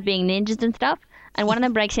run around being ninjas and stuff. And one of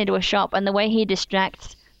them breaks into a shop, and the way he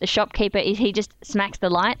distracts the shopkeeper is he just smacks the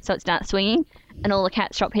light so it starts swinging, and all the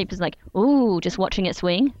cat shopkeepers are like, ooh, just watching it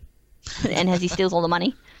swing, and as he steals all the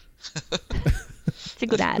money. It's a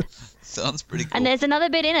good ad. Sounds pretty cool. And there's another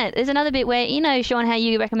bit in it. There's another bit where, Sean, how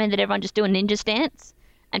you recommended everyone just do a ninja stance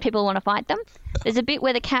and people want to fight them. There's a bit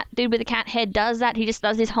where the dude with the cat head does that. He just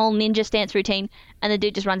does this whole ninja stance routine and the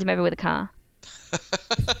dude just runs him over with a car.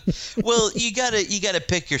 Well, you gotta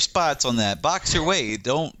pick your spots on that. Box your way.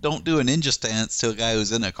 Don't do a ninja stance to a guy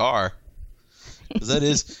who's in a car. Because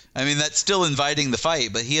that's still inviting the fight,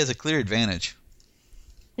 but he has a clear advantage.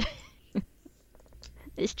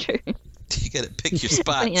 It's true. You gotta pick your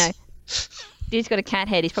spots. Dude's got a cat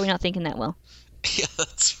head. He's probably not thinking that well. Yeah,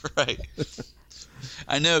 that's right.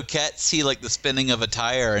 I know cats see like the spinning of a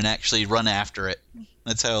tire and actually run after it.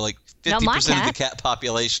 That's how 50% of the cat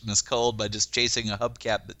population is culled by just chasing a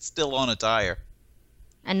hubcap that's still on a tire.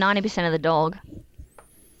 And 90% of the dog.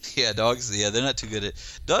 Yeah, dogs. Yeah, they're not too good at.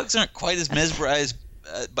 Dogs aren't quite as mesmerized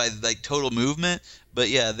by total movement, but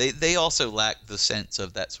yeah, they also lack the sense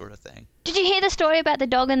of that sort of thing. Did you hear the story about the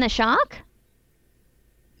dog and the shark?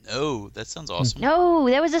 No, that sounds awesome. No,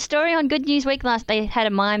 there was a story on Good News Week last. They had a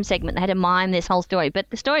mime segment. They had to mime this whole story. But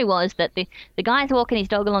the story was that the guy's walking his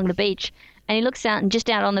dog along the beach, and he looks out, and just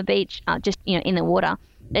out on the beach, in the water,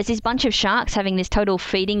 there's this bunch of sharks having this total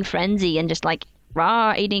feeding frenzy and just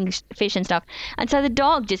eating fish and stuff. And so the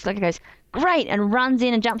dog just goes, great, and runs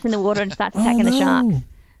in and jumps in the water and starts attacking the sharks.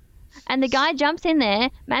 And the guy jumps in there,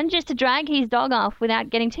 manages to drag his dog off without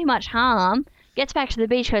getting too much harm, gets back to the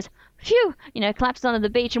beach, goes, phew, collapses onto the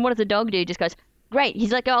beach, and what does the dog do? Just goes, great,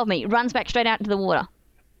 he's let go of me, runs back straight out into the water.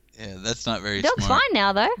 Yeah, that's not very smart. The dog's fine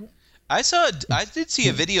now, though. I did see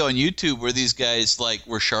a video on YouTube where these guys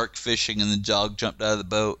were shark fishing and the dog jumped out of the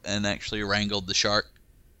boat and actually wrangled the shark.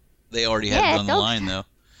 They already had it on the line though.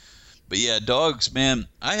 But yeah, dogs, man,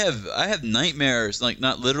 I have nightmares,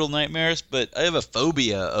 not literal nightmares, but I have a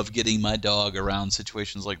phobia of getting my dog around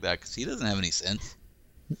situations like that because he doesn't have any sense.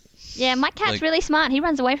 Yeah, my cat's really smart. He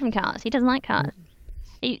runs away from cars. He doesn't like cars.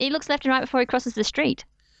 He looks left and right before he crosses the street.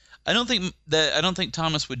 I don't think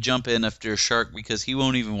Thomas would jump in after a shark because he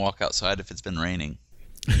won't even walk outside if it's been raining.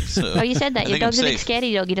 So, oh, you said that. Your dog's a big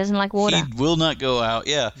scaredy dog. He doesn't like water. He will not go out.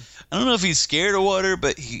 Yeah. I don't know if he's scared of water,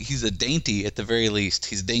 but he's a dainty at the very least.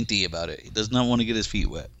 He's dainty about it. He does not want to get his feet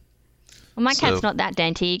wet. Well, my cat's not that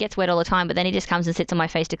dainty. He gets wet all the time, but then he just comes and sits on my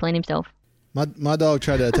face to clean himself. My dog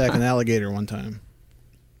tried to attack an alligator one time.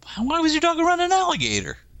 Why was your dog around an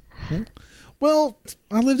alligator? Well,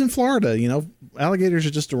 I lived in Florida. Alligators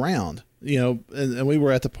are just around. And we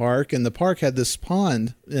were at the park, and the park had this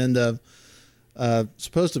pond, and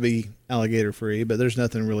supposed to be alligator free, but there's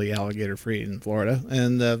nothing really alligator free in Florida.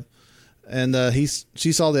 And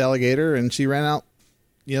she saw the alligator, and she ran out,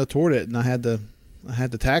 toward it, and I had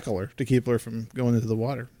to tackle her to keep her from going into the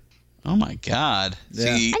water. Oh my God!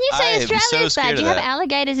 Yeah. See, and you say Australia's bad. You have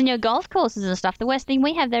alligators in your golf courses and stuff. The worst thing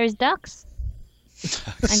we have there is ducks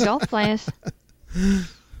and golf players.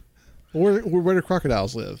 Where do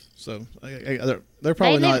crocodiles live? So they're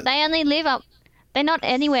probably not. They only live up. They're not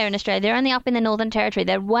anywhere in Australia. They're only up in the Northern Territory.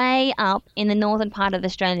 They're way up in the northern part of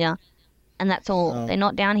Australia, and that's all. Oh. They're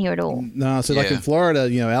not down here at all. No, so in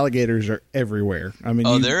Florida, alligators are everywhere. I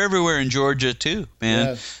mean, they're everywhere in Georgia too, man.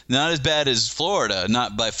 Yeah. Not as bad as Florida.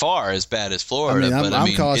 Not by far as bad as Florida.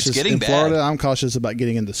 I'm cautious. It's getting in bad. Florida, I'm cautious about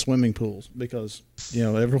getting into swimming pools because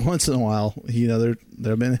every once in a while, there've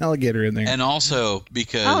been an alligator in there, and also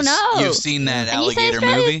because you've seen that alligator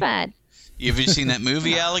movie. Bad. Have you seen that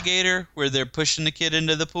movie Alligator where they're pushing the kid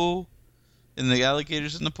into the pool, and the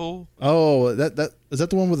alligator's in the pool? Oh, that is that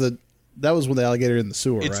the one with the. That was with the alligator in the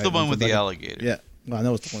sewer, It's right? the one with the alligator. Yeah. Well, I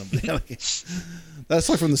know it's the one with the alligator. That's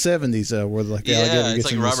from the 70s, where the alligator gets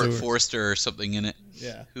it's in Robert the sewer. Forster or something in it.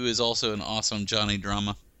 Yeah. Who is also an awesome Johnny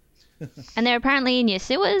Drama. And they're apparently in your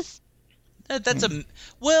sewers? That's I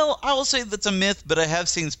will say that's a myth, but I have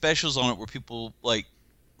seen specials on it where people,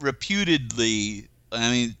 reputedly,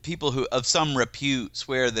 people who of some repute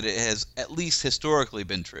swear that it has at least historically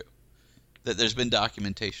been true. That there's been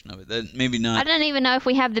documentation of it. That maybe not. I don't even know if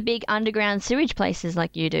we have the big underground sewage places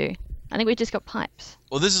like you do. I think we've just got pipes.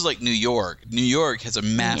 Well, this is like New York. New York has a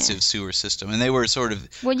massive sewer system, and they were sort of.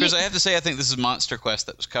 Because I have to say, I think this is Monster Quest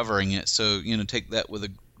that was covering it, so take that with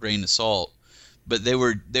a grain of salt. But there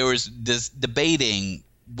was this debating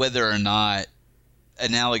whether or not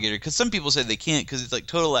an alligator, because some people say they can't because it's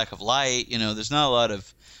total lack of light. There's not a lot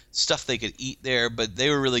of stuff they could eat there, but they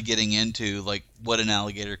were really getting into what an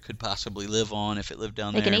alligator could possibly live on if it lived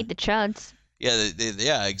down there. They can eat the chuds. Yeah,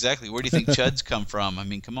 yeah, exactly. Where do you think chuds come from?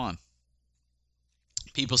 Come on.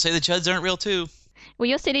 People say the chuds aren't real too. Well,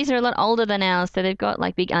 your cities are a lot older than ours, so they've got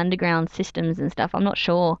big underground systems and stuff. I'm not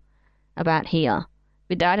sure about here.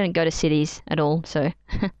 But I don't go to cities at all, so.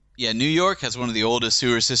 Yeah, New York has one of the oldest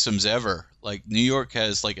sewer systems ever. Like New York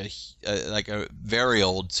has like a very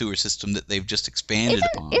old sewer system that they've just expanded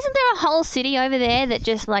upon. Isn't there a whole city over there that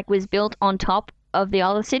just like was built on top of the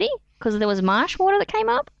other city because there was marsh water that came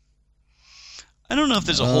up? I don't know if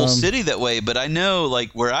there's a whole city that way, but I know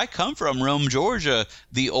like where I come from, Rome, Georgia,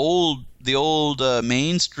 the old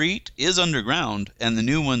Main Street is underground, and the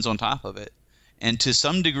new one's on top of it. And to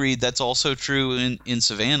some degree, that's also true in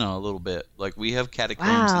Savannah a little bit. Like we have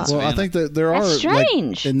catacombs in Savannah. Well, I think that there are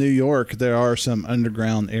strange. Like, in New York, there are some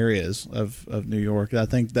underground areas of New York. I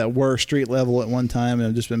think that were street level at one time and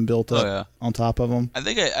have just been built up on top of them. I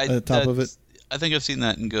think at top of it. I think I've seen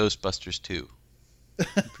that in Ghostbusters too.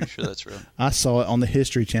 I'm pretty sure that's real. I saw it on the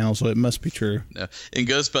History Channel, so it must be true. No. In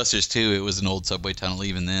Ghostbusters 2, it was an old subway tunnel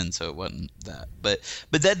even then, so it wasn't that. But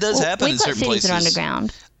that does happen in certain places. That are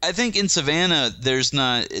underground. I think in Savannah,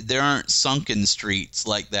 there aren't sunken streets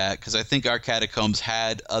like that, because I think our catacombs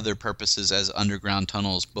had other purposes as underground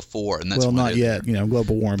tunnels before, and that's not yet.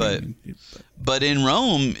 Global warming. But in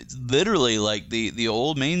Rome, literally, like the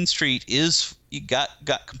old Main Street got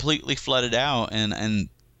completely flooded out, and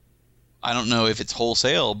I don't know if it's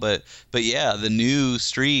wholesale, but yeah, the new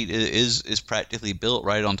street is practically built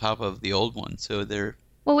right on top of the old one. So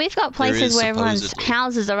well, we've got places where everyone's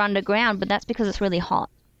houses are underground, but that's because it's really hot,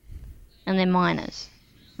 and they're miners,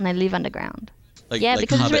 and they live underground. Because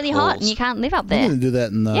it's really hot and you can't live up there. They do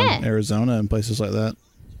that in Arizona and places like that.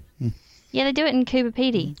 Yeah, they do it in Cuba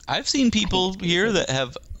Pedy. I've seen people here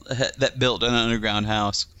that built an underground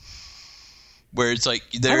house. Where it's like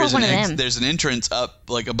there's an entrance up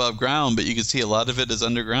like above ground, but you can see a lot of it is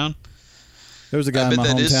underground. There was a guy in my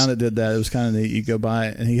hometown that did that. It was kind of neat. You go by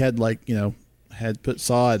and he had had put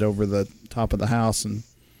sod over the top of the house, and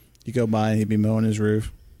you go by and he'd be mowing his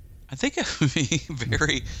roof. I think I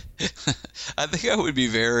would be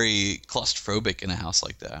very claustrophobic in a house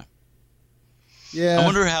like that. Yeah. I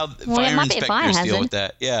wonder how fire inspectors deal with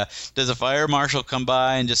that. Yeah. Does a fire marshal come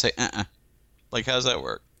by and just say, Like, how does that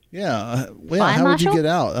work? Yeah. How would you get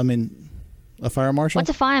out? I mean, a fire marshal? What's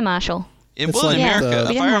a fire marshal? In America,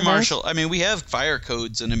 a fire marshal, I mean, we have fire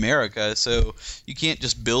codes in America, so you can't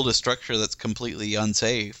just build a structure that's completely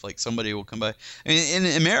unsafe. Like, somebody will come by. I mean,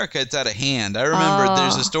 in America, it's out of hand. I remember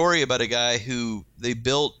there's a story about a guy who they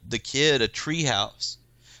built the kid a tree house,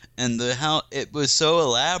 and it was so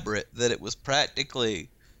elaborate that it was practically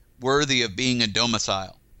worthy of being a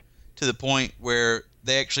domicile, to the point where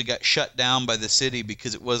they actually got shut down by the city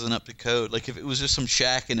because it wasn't up to code. Like, if it was just some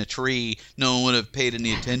shack in a tree, no one would have paid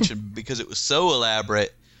any attention because it was so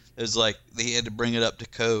elaborate. It was like they had to bring it up to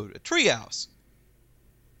code. A tree house.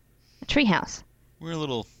 A tree house. We're a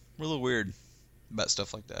little weird about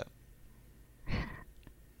stuff like that.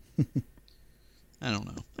 I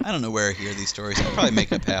don't know where I hear these stories. I probably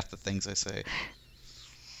make up half the things I say.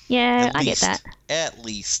 Yeah, I get that. At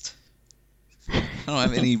least. I don't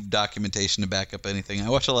have any documentation to back up anything. I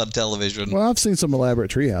watch a lot of television. Well, I've seen some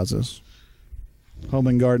elaborate tree houses. Home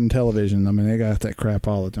and garden television. I mean, they got that crap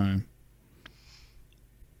all the time.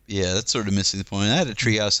 Yeah, that's sort of missing the point. I had a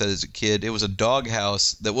tree house as a kid. It was a dog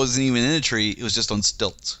house that wasn't even in a tree. It was just on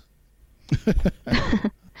stilts.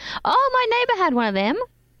 Oh, my neighbor had one of them.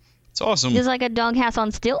 It's awesome. It was like a dog house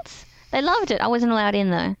on stilts. They loved it. I wasn't allowed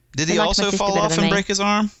in, though. Did he also fall off and break his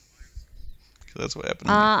arm? That's what happened.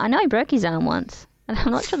 I know he broke his arm once. And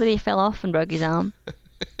I'm not sure that he fell off and broke his arm. Really?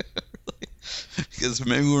 Because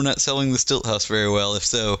maybe we're not selling the stilt house very well, if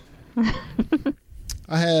so.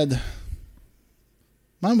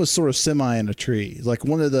 Mine was sort of semi in a tree. Like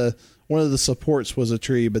one of the supports was a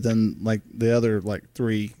tree, but then like the other like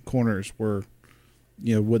three corners were,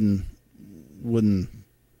 wooden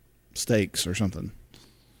stakes or something.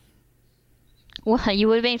 Well, you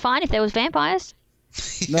would have been fine if there was vampires.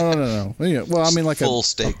 No. Yeah, well, I mean, like full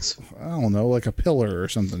stakes. I don't know, like a pillar or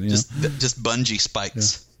something. Just bungee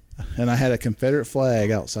spikes. Yeah. And I had a Confederate flag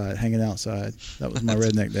hanging outside. That was my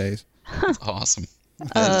redneck days. That's awesome.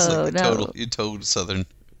 That's like you're total Southern.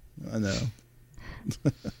 I know.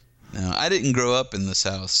 No, I didn't grow up in the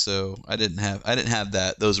South, so I didn't have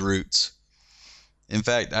those roots. In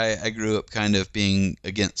fact, I grew up kind of being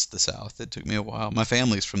against the South. It took me a while. My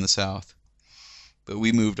family's from the South. But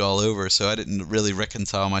we moved all over, so I didn't really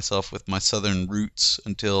reconcile myself with my Southern roots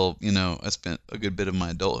until, I spent a good bit of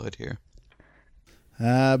my adulthood here.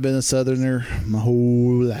 I've been a Southerner my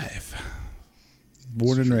whole life.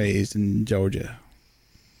 Born and raised in Georgia.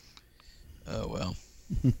 Oh, well.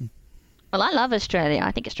 Well, I love Australia.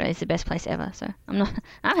 I think Australia's the best place ever, so I'm happy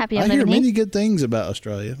I'm living here. I hear many good things about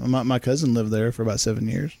Australia. My cousin lived there for about 7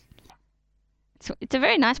 years. It's a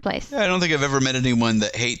very nice place. Yeah, I don't think I've ever met anyone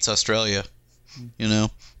that hates Australia. You know,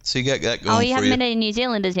 so you got that going. Oh, you for haven't met any New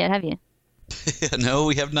Zealanders yet, have you? No,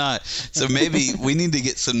 we have not. So maybe we need to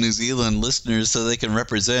get some New Zealand listeners so they can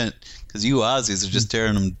represent, because you Aussies are just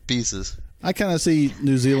tearing them to pieces. I kind of see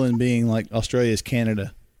New Zealand being like Australia's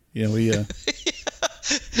Canada. You know, we Yeah.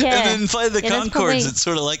 And then Fly the that's Conchords, probably- it's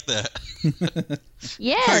sort of like that.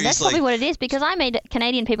 Yeah, Or that's he's probably like- what it is, because I made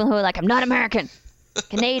Canadian people who are like, I'm not American,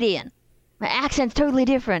 Canadian. My accent's totally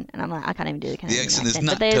different. And I'm like, I can't even do the Canadian accent is accent.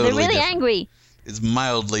 not But they're totally really different. angry. It's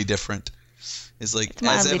mildly different. It's like, It's as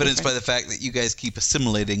mildly evidenced by different. the fact that you guys keep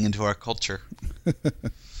assimilating into our culture.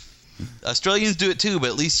 Australians do it too, but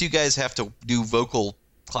at least you guys have to do vocal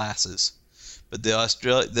classes. But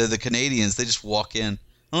the Canadians, they just walk in.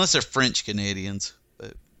 Unless they're French Canadians.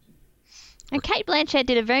 But And Kate Blanchett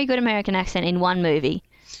did a very good American accent in one movie,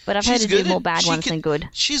 but I've heard her do more bad ones than good.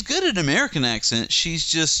 She's good at American accent. She's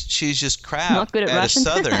just crap Not good at a Russian?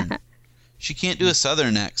 Southern. She can't do a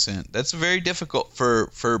Southern accent. That's very difficult for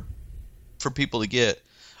people to get.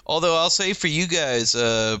 Although I'll say for you guys,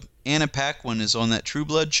 Anna Paquin is on that True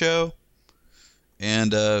Blood show,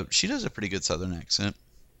 and she does a pretty good Southern accent.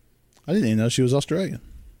 I didn't even know she was Australian.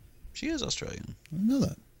 She is Australian. I didn't know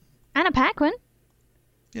that. Anna Paquin?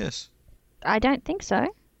 Yes. I don't think so.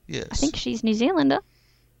 Yes. I think she's New Zealander.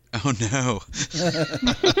 Oh no.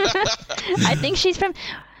 I think she's from...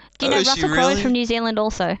 Do you know is she Russell Crowe is really? from New Zealand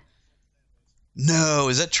also? No,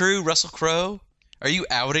 is that true? Russell Crowe? Are you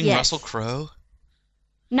outing Yes. Russell Crowe?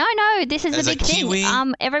 No, this is As the a big Kiwi?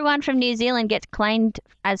 thing. Everyone from New Zealand gets claimed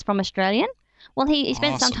as from Australian. Well, he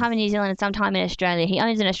spent some Awesome. time in New Zealand and some time in Australia. He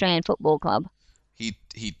owns an Australian football club.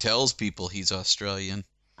 He tells people he's Australian.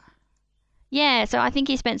 Yeah, so I think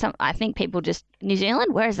he spent some... I think people just... New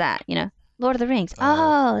Zealand? Where is that? You know, Lord of the Rings.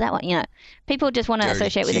 Oh, that one. You know, people just want to Dirty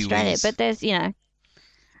associate with Australia. Kiwis. But there's, you know...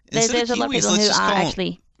 Instead There's a lot of Kiwis, people let's who just are call 'em-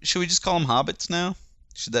 actually... Should we just call them hobbits now?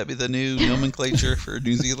 Should that be the new nomenclature for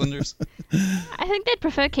New Zealanders? I think they'd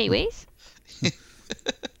prefer Kiwis.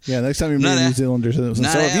 Yeah, next time you meet Not a New a- Zealander, so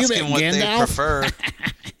Not have you asking met what they Gandalf? prefer.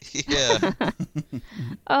 Yeah,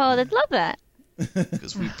 Oh, they'd love that.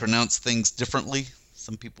 because we pronounce things differently.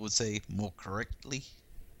 Some people would say more correctly.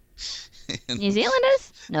 New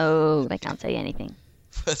Zealanders? No, they can't say anything.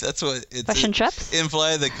 But that's what it's Question traps? in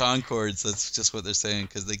Fly the Conchords. That's just what they're saying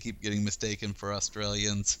because they keep getting mistaken for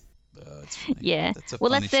Australians. It's funny. Yeah. That's a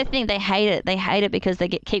Well, funny that's their show. thing. They hate it. They hate it because they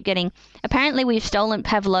keep getting... Apparently, we've stolen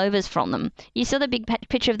pavlovas from them. You saw the big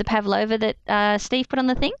picture of the pavlova that Steve put on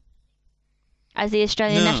the thing? As the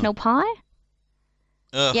Australian No. national pie?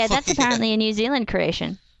 Oh, Yeah, that's apparently a New Zealand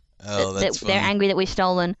creation. Oh, that's They're funny. angry that we've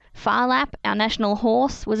stolen. Farlap, our national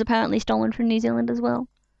horse, was apparently stolen from New Zealand as well.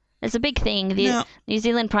 It's a big thing. The No. New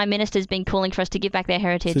Zealand Prime Minister's been calling for us to give back their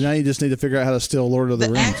heritage. So now you just need to figure out how to steal Lord of the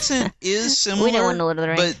The Rings. accent is similar. We don't want Lord of the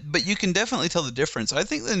Rings. but you can definitely tell the difference. I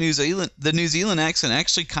think the New Zealand accent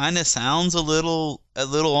actually kind of sounds a little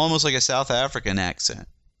almost like a South African accent.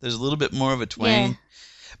 There's a little bit more of a twang. Yeah.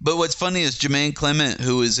 But what's funny is Jermaine Clement,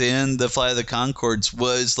 who was in the Fly of the Conchords,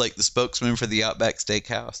 was like the spokesman for the Outback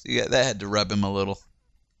Steakhouse. Yeah, that had to rub him a little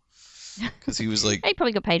because he was like, He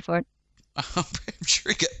probably got paid for it. I'm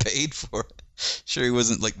sure he got paid for it. Sure, he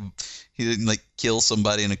wasn't like he didn't like kill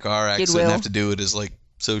somebody in a car accident and Goodwill. have to do it as like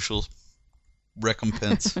social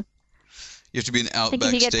recompense. You have to be an I think Outback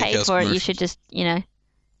if you get paid Steakhouse for it, you commercial. should just,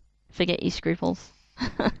 forget your scruples.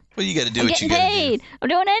 Well, you got to do I'm what you getting got to do. paid. I'm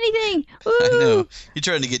doing anything. Woo! I know. You're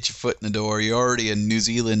trying to get your foot in the door. You're already a New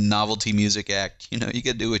Zealand novelty music act. You got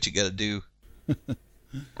to do what you got to do.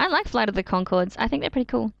 I like Flight of the Conchords. I think they're pretty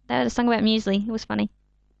cool. They had a song about muesli. It was funny.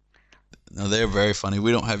 No, they're very funny.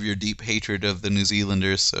 We don't have your deep hatred of the New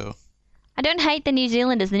Zealanders, so I don't hate the New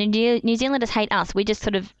Zealanders. The New Zealanders hate us. We just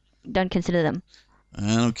sort of don't consider them.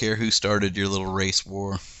 I don't care who started your little race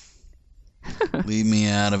war. Leave me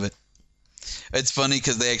out of it. It's funny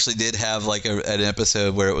because they actually did have like an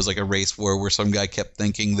episode where it was like a race war where some guy kept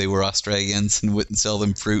thinking they were Australians and wouldn't sell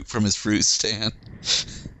them fruit from his fruit stand.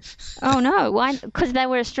 Oh, no. Why? Because they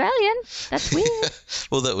were Australian? That's weird.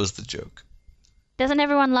 Well, that was the joke. Doesn't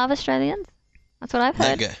everyone love Australians? That's what I've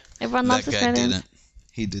That heard. guy, Everyone loves that guy Australians. didn't.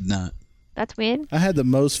 He did not. That's weird. I had the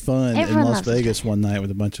most fun Everyone in Las loves Vegas one night with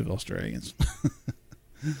a bunch of Australians.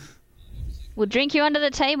 We'll drink you under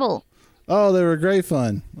the table. Oh, they were great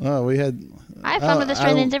fun. Oh, we had. I have fun with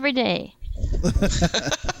Australians every day.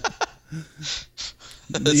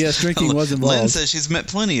 Yes, drinking was involved. Lynn says she's met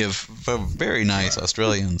plenty of very nice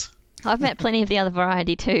Australians. I've met plenty of the other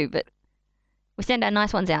variety too, but we send our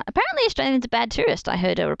nice ones out. Apparently Australians are bad tourists. I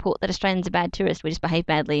heard a report that Australians are bad tourists. We just behave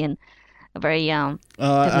badly and are very I think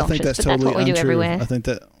obnoxious, that's but totally that's what we untrue. do everywhere. I think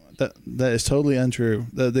that is totally untrue.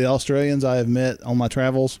 The Australians I have met on my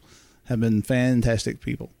travels have been fantastic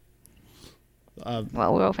people.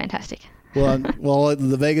 Well, we're all fantastic. Well,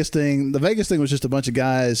 the Vegas thing was just a bunch of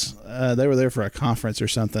guys. They were there for a conference or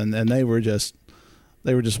something, and they were just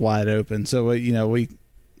wide open. So we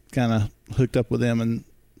kind of hooked up with them and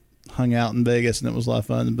hung out in Vegas, and it was a lot of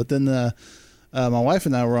fun. But then my wife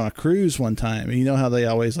and I were on a cruise one time, and you know how they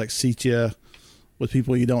always like seat you with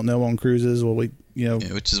people you don't know on cruises. Well, which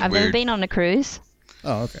is I've weird. never been on a cruise.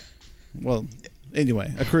 Oh, okay. Well,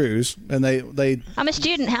 anyway, a cruise, and they. I'm a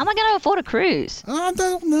student. How am I going to afford a cruise? I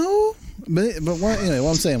don't know, but what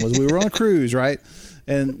I'm saying was we were on a cruise, right?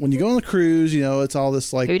 And when you go on a cruise, it's all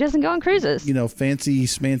this like who doesn't go on cruises? Fancy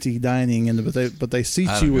smancy dining, but they seat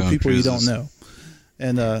you with people you don't know.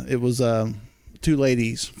 And it was 2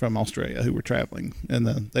 ladies from Australia who were traveling, and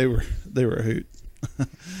they were a hoot.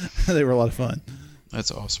 They were a lot of fun.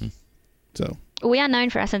 That's awesome. So we are known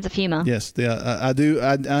for our sense of humor. yes, I do.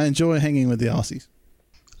 I enjoy hanging with the Aussies.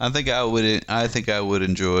 I think I would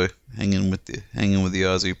enjoy hanging with the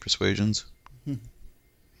Aussie persuasions.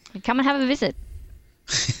 Come and have a visit.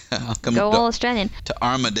 I'll come Go all Australian to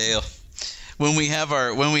Armadale when we have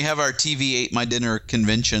our TV Ate My Dinner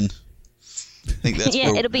convention. I think that's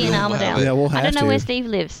yeah, it'll be in Armadale. Yeah, we'll have I don't know to. where Steve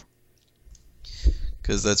lives.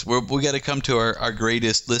 Because that's where we got to come to our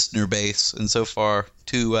greatest listener base, and so far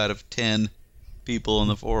 2 out of 10 people on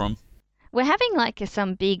the forum. We're having like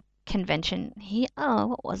some big convention here. Oh,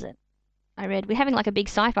 what was it? I read we're having like a big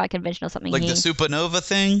sci-fi convention or something Like here. the Supernova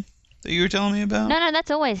thing that you were telling me about? No, that's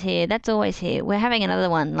always here. We're having another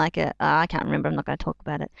one like I can't remember. I'm not going to talk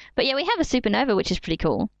about it. But yeah, we have a Supernova, which is pretty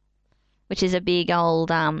cool. Which is a big old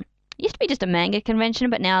used to be just a manga convention,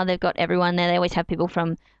 but now they've got everyone there. They always have people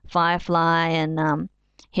from Firefly and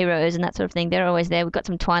Heroes and that sort of thing. They're always there. We've got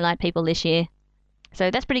some Twilight people this year. So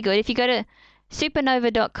that's pretty good. If you go to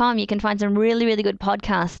supernova.com, you can find some really, really good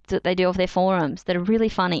podcasts that they do off their forums that are really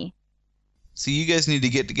funny. See, you guys need to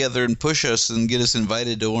get together and push us and get us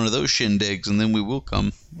invited to one of those shindigs, and then we will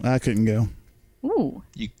come. I couldn't go. Ooh.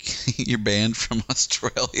 You're banned from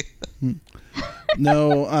Australia.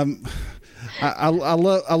 No, I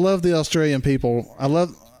love the Australian people. I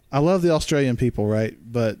love the Australian people, right?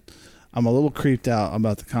 But I'm a little creeped out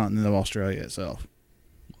about the continent of Australia itself.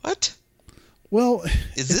 What? Well,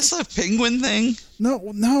 is this a penguin thing?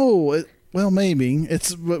 No. Well, maybe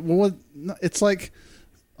it's like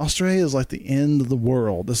Australia is like the end of the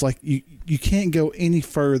world. It's like you can't go any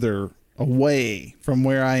further away from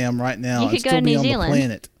where I am right now. You could and go still to be New on Zealand. the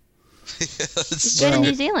planet. Go to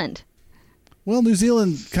New Zealand. Well, New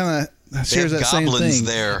Zealand kind of shares that same thing.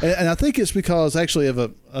 There. And I think it's because actually of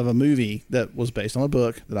a movie that was based on a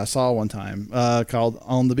book that I saw one time called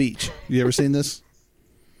On the Beach. You ever seen this?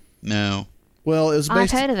 No. Well, it was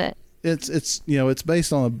based. I've heard of it. It's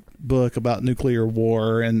based on a book about nuclear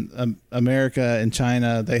war, and America and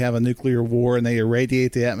China, they have a nuclear war and they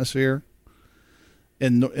irradiate the atmosphere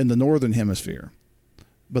in the northern hemisphere.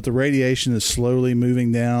 But the radiation is slowly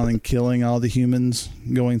moving down and killing all the humans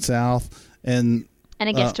going south. And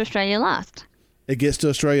it gets to Australia last. It gets to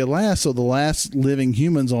Australia last, so the last living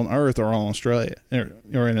humans on Earth are on Australia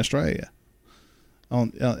or in Australia.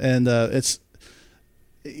 It's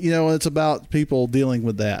it's about people dealing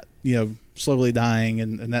with that, slowly dying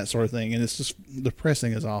and that sort of thing, and it's just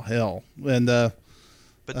depressing as all hell. And but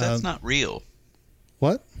that's not real.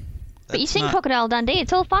 What? But you've seen Crocodile Dundee.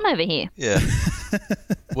 It's all fun over here. Yeah.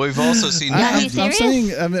 Well, we've also seen. Are you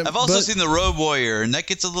serious? I've also seen the Road Warrior, and that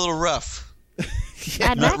gets a little rough.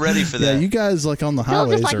 Mad Not Max? ready for that. Yeah, you guys like on the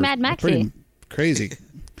highways just like are Mad Max pretty here. crazy.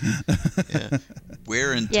 Yeah.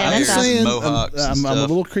 Wearing Yeah, tires that's and saying, mohawks. and I'm a stuff.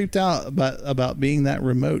 little creeped out about being that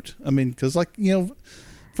remote. I mean, because from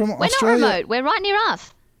We're Australia, not remote. We're right near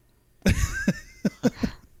us.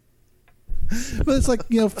 but it's like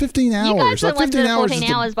 15 hours. You guys are like the ones 15 that are hours 14 is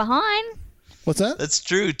the- hours behind. What's that? That's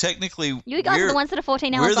true. Technically, You guys are the ones that are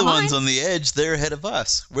 14 hours we're the behind. ones on the edge. They're ahead of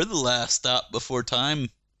us. We're the last stop before time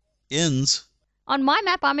ends. On my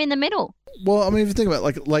map, I'm in the middle. Well, I mean, if you think about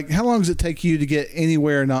it, like how long does it take you to get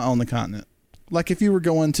anywhere not on the continent? Like if you were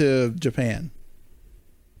going to Japan,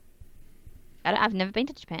 I've never been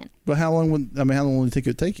to Japan. but how long would you think it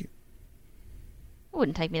would take you? It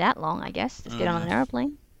wouldn't take me that long, I guess. Just get on an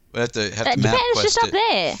aeroplane. We have to map Japan is quest just up it.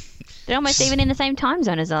 there. They're almost even in the same time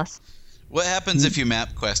zone as us. What happens if you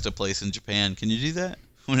map quest a place in Japan? Can you do that?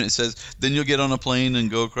 When it says, then you'll get on a plane and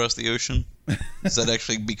go across the ocean? Does that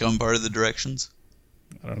actually become part of the directions?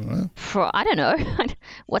 I don't know. I don't know.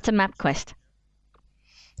 What's a map quest?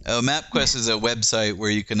 MapQuest is a website where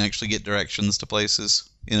you can actually get directions to places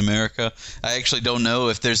in America. I actually don't know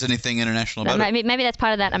if there's anything international about it. Maybe that's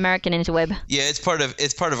part of that American interweb. Yeah, it's part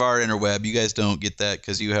of our interweb. You guys don't get that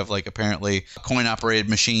because you have apparently coin operated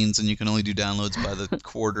machines and you can only do downloads by the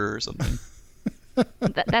quarter or something.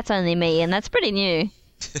 That's only me, and that's pretty new.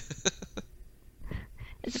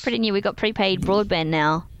 It's pretty new. We got prepaid broadband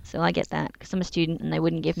now, so I get that because I'm a student and they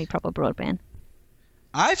wouldn't give me proper broadband.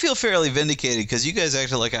 I feel fairly vindicated because you guys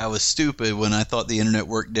acted like I was stupid when I thought the internet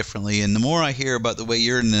worked differently. And the more I hear about the way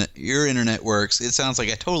your internet works, it sounds like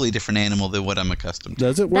a totally different animal than what I'm accustomed to.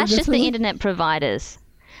 Does it work That's just the differently? internet providers.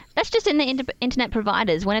 That's just in the internet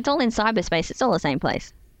providers. When it's all in cyberspace, it's all the same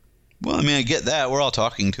place. Well, I mean, I get that. We're all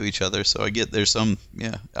talking to each other, so I get there's some,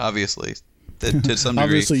 obviously, that to some degree.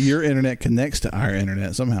 Obviously, your internet connects to our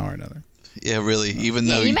internet somehow or another. Yeah, really. Even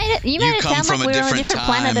though you made it come sound from like we were on a different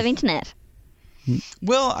planet time. of internet.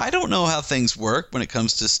 Well, I don't know how things work when it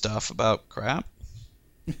comes to stuff about crap.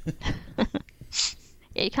 Yeah,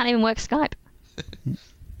 you can't even work Skype.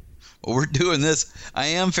 Well, we're doing this. I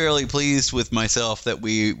am fairly pleased with myself that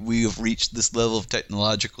we have reached this level of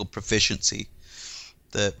technological proficiency.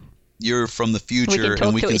 That you're from the future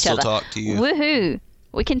and we can still talk to you. Woohoo!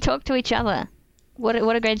 We can talk to each other. What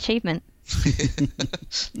a great achievement.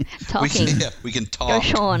 Talking. We can talk. Go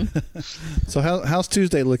Sean. So how's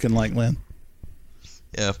Tuesday looking like, Lynn?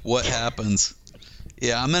 Yeah, what happens?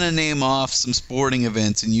 Yeah, I'm gonna name off some sporting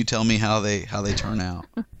events, and you tell me how they turn out.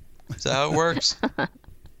 Is that how it works?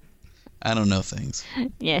 I don't know things.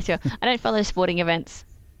 Yeah, sure. I don't follow sporting events.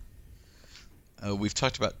 We've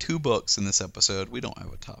talked about 2 books in this episode. We don't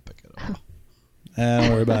have a topic at all.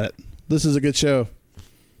 Don't worry about it. This is a good show.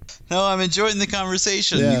 No, I'm enjoying the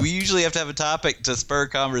conversation. Yeah. We usually have to have a topic to spur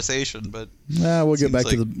conversation, but We'll get back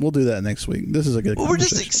to we'll do that next week. This is a good we're just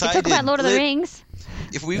conversation. excited. We talk about Lord of the Rings.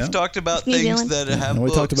 If we've talked about New things Zealand. that have And we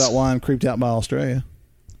books, talked about why I'm creeped out by Australia.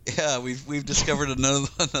 Yeah, we've discovered another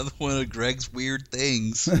one of Greg's weird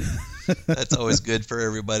things. That's always good for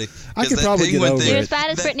everybody. I could that probably get penguin over thing, You're it. as bad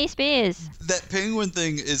as Britney Spears. That penguin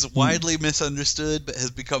thing is widely misunderstood, but has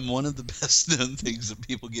become one of the best known things that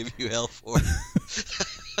people give you hell for.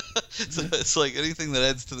 So it's like anything that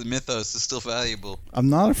adds to the mythos is still valuable. I'm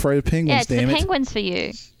not afraid of Yeah, penguins, it's the damn it. penguins for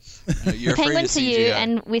you. You're The afraid penguins for of you, CGI.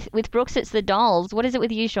 and with Brooks it's the dolls. What is it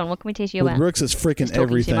with you, Sean? What can we teach you With about? Brooks, it's freaking Just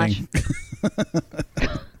talking too everything.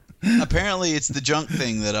 Apparently, it's the junk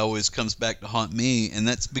thing that always comes back to haunt me, and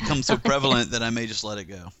that's become so prevalent that I may just let it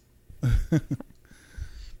go.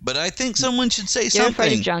 But I think someone should say You're something.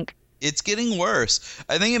 afraid of junk. It's getting worse.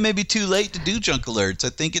 I think it may be too late to do junk alerts. I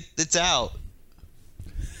think it's out.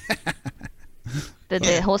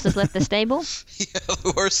 The horses left the stable. Yeah,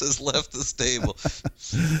 the horse has left the stable.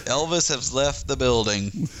 Elvis has left the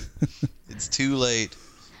building. It's too late.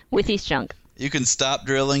 With his junk. You can stop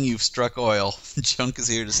drilling. You've struck oil. Junk is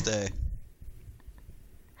here to stay.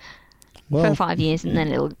 For Well, 5 years, and then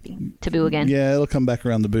it'll be taboo again. yeah, it'll come back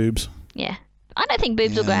around the boobs. Yeah. I don't think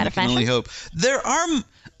boobs will go out of I can only fashion. hope.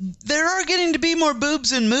 There are getting to be more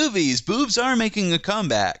boobs in movies. Boobs are making a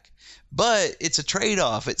comeback, but it's a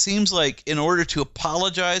trade-off. It seems like in order to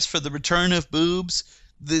apologize for the return of boobs,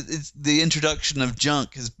 the introduction of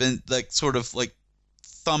junk has been like sort of like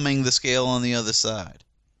thumbing the scale on the other side.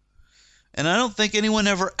 And I don't think anyone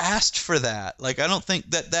ever asked for that. Like, I don't think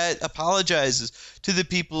that apologizes to the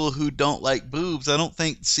people who don't like boobs. I don't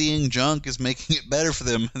think seeing junk is making it better for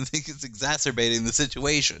them. I think it's exacerbating the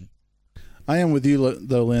situation. I am with you,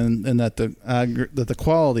 though, Lynn, in that the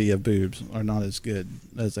quality of boobs are not as good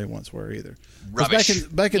as they once were either. 'Cause Rubbish.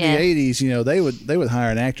 Back in Yeah. the 80s, they would hire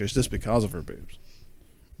an actress just because of her boobs.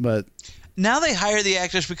 But Now they hire the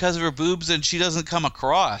actress because of her boobs and she doesn't come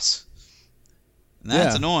across. And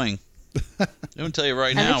that's Yeah. annoying. I'm going to tell you right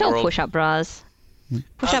And now, it's all world. push-up bras.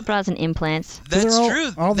 Push-up bras and implants. That's they're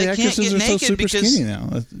true. All the They can't actresses get are so naked super because skinny now.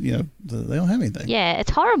 They don't have anything. Yeah,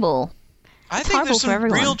 it's horrible. I It's think horrible there's for some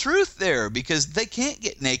everyone. real truth there because they can't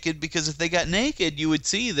get naked because if they got naked, you would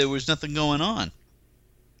see there was nothing going on.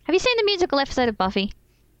 Have you seen the musical episode of Buffy?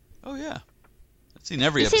 Oh, yeah. I've seen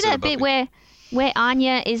every You episode see that of bit Buffy. where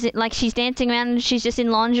Anya is like she's dancing around and she's just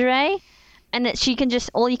in lingerie, and that she can just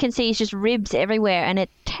all you can see is just ribs everywhere, and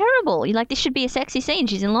it's terrible. You're like, this should be a sexy scene.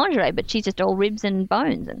 She's in lingerie, but she's just all ribs and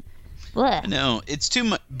bones and blah. No, it's too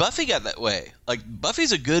much. Buffy got that way. Like,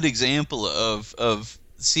 Buffy's a good example of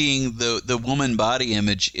seeing the woman body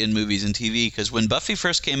image in movies and TV because when Buffy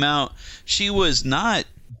first came out, she was not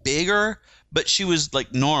bigger, but she was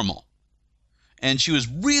like normal. And she was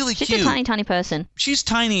really She's cute. a tiny, tiny person. She's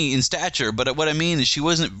tiny in stature, but what I mean is she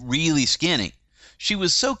wasn't really skinny. She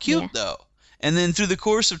was so cute, Yeah. though. And then through the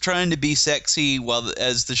course of trying to be sexy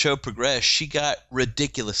as the show progressed, she got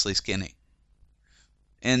ridiculously skinny.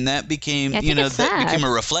 And that became, Yeah, I think it's that sad. became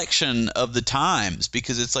a reflection of the times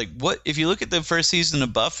because it's like, what if you look at the first season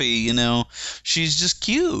of Buffy, she's just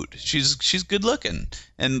cute. She's good looking.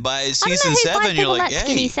 And by I don't know season who finds 7, you're people like, that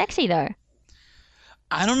skinny hey. sexy though.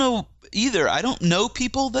 I don't know either. I don't know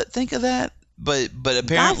people that think of that, but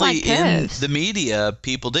apparently like in curves. the media,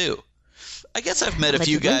 people do. I guess I've met a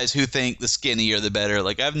few Allegedly. guys who think the skinnier the better.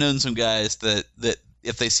 Like I've known some guys that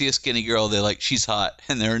if they see a skinny girl, they're like, she's hot,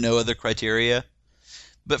 and there are no other criteria.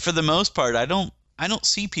 But for the most part, I don't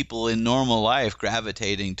see people in normal life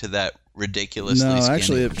gravitating to that ridiculously No, skinny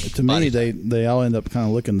actually, to body me, type. they all end up kind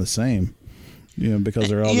of looking the same, because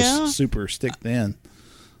they're all Yeah. just super stick thin.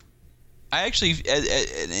 I actually,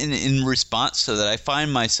 in response to that, I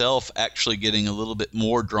find myself actually getting a little bit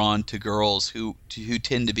more drawn to girls who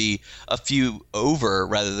tend to be a few over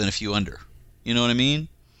rather than a few under. You know what I mean?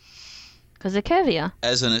 Because they're curvier.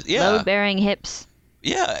 Load-bearing hips.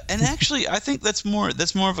 Yeah, and actually, I think that's more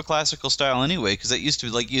of a classical style anyway, because that used to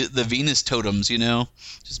be like the Venus totems,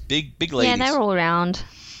 just big ladies. Yeah, they're all round.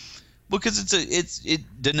 Because it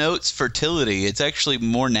denotes fertility. It's actually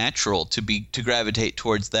more natural to gravitate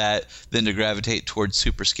towards that than to gravitate towards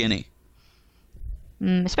super skinny.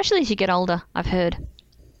 Especially as you get older, I've heard.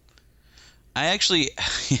 I actually,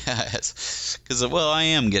 yes, because I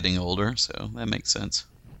am getting older, so that makes sense.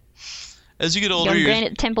 As you get older, Young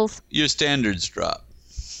granite temples. your standards drop.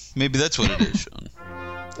 Maybe that's what it is, Sean.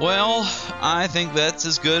 Well, I think that's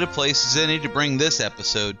as good a place as any to bring this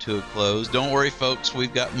episode to a close. Don't worry, folks.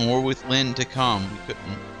 We've got more with Lynn to come. We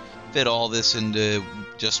couldn't fit all this into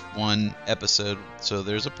just one episode, so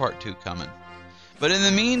there's a part 2 coming. But in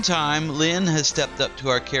the meantime, Lynn has stepped up to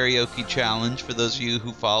our karaoke challenge. For those of you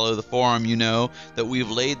who follow the forum, you know that we've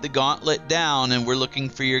laid the gauntlet down and we're looking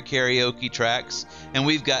for your karaoke tracks. And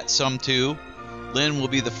we've got some too. Lynn will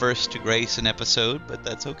be the first to grace an episode, but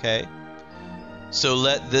that's okay. So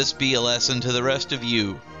let this be a lesson to the rest of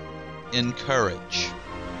you in courage.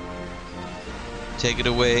 Take it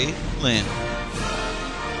away, Lynn.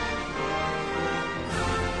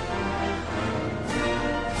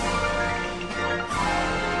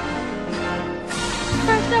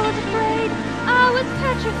 First I was afraid, I was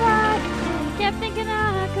petrified. Kept thinking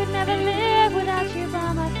I could never live without you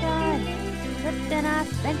by my side. But then I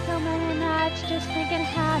spent so many nights just thinking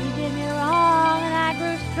how you did me wrong, and I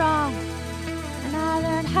grew strong. And I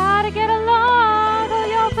learned how to get along. Oh,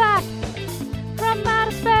 you're back from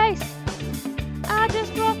outer space. I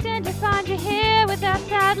just walked in to find you here with that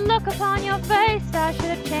sad look upon your face. I should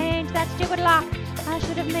have changed that stupid lock. I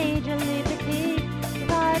should have made you leave the key.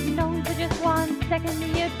 If I had known for just 1 second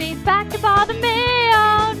you'd be back to bother me.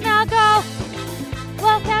 Oh, now go,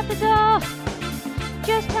 walk out the door.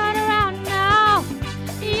 Just turn around now.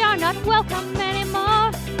 You're not welcome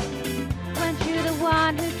anymore. Weren't you the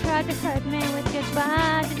one who tried to hurt me with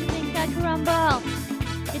goodbye? Did you think I'd crumble?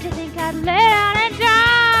 Did you think I'd lay down and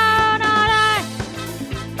drown?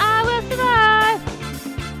 I will survive.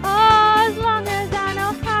 Oh, as long as I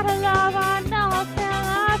know how to love, I know I'll stay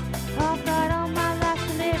alive. I've got all my life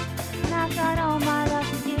to live, and I've got all my life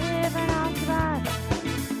to give, and I'll survive.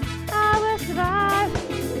 I will survive.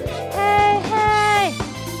 Hey, hey.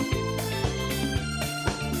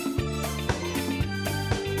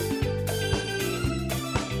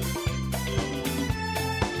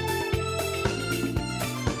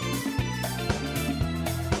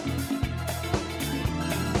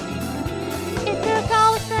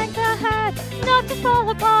 Not to fall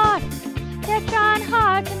apart. They're trying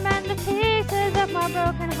hard to mend the pieces of my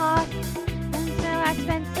broken heart. And so I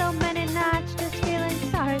spent so many nights just feeling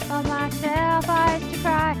sorry for myself. I used to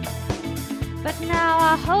cry, but now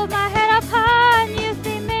I hold my head up high and you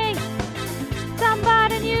see me,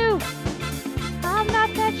 somebody new. I'm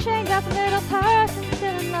not that chained up little person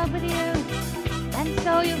still in love with you. And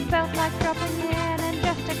so you felt like dropping in and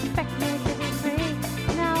just expect me to be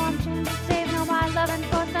free. Now I'm chained to saving all my loving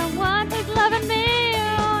for someone who's loving me.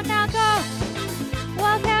 Oh, now go,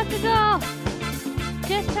 walk out the door.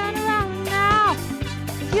 Just turn around now,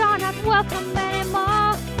 'cause you're not welcome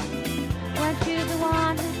anymore. Weren't you the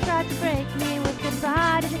one who tried to break me with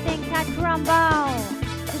goodbye? Did you think I'd crumble?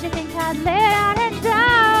 Did you think I'd lay down and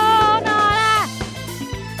down?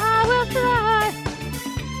 I will survive.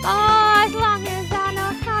 Oh, as long as I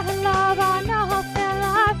know how to love, I know I'll stay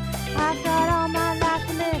alive. I've got all my life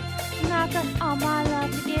to live, and I've got all my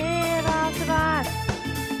love to give. I'll survive.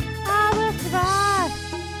 I will survive.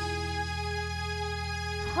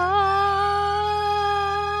 Oh,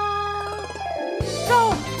 go,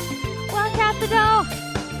 walk out the door.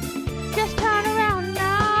 Just turn around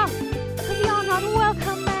now, 'cause you're not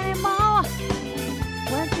welcome anymore.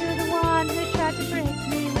 Weren't you the one who tried to break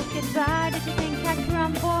me with goodbye? Did you think I'd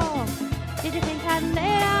crumble? Did you think I'd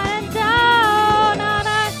lay down and down?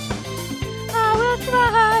 I will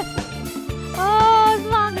survive. Oh, as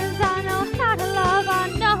long as I know how to love, I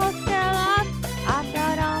know I'll stay alive. I've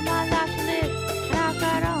got all my life to live, and I've got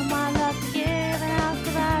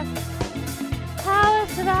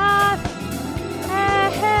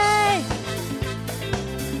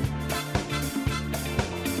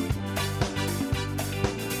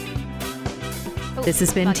This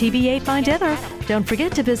has been TV8 My Dinner. Don't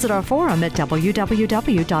forget to visit our forum at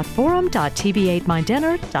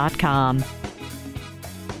www.forum.tv8mydinner.com.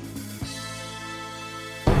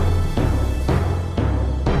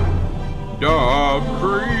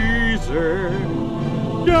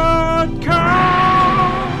 dogcrazy.com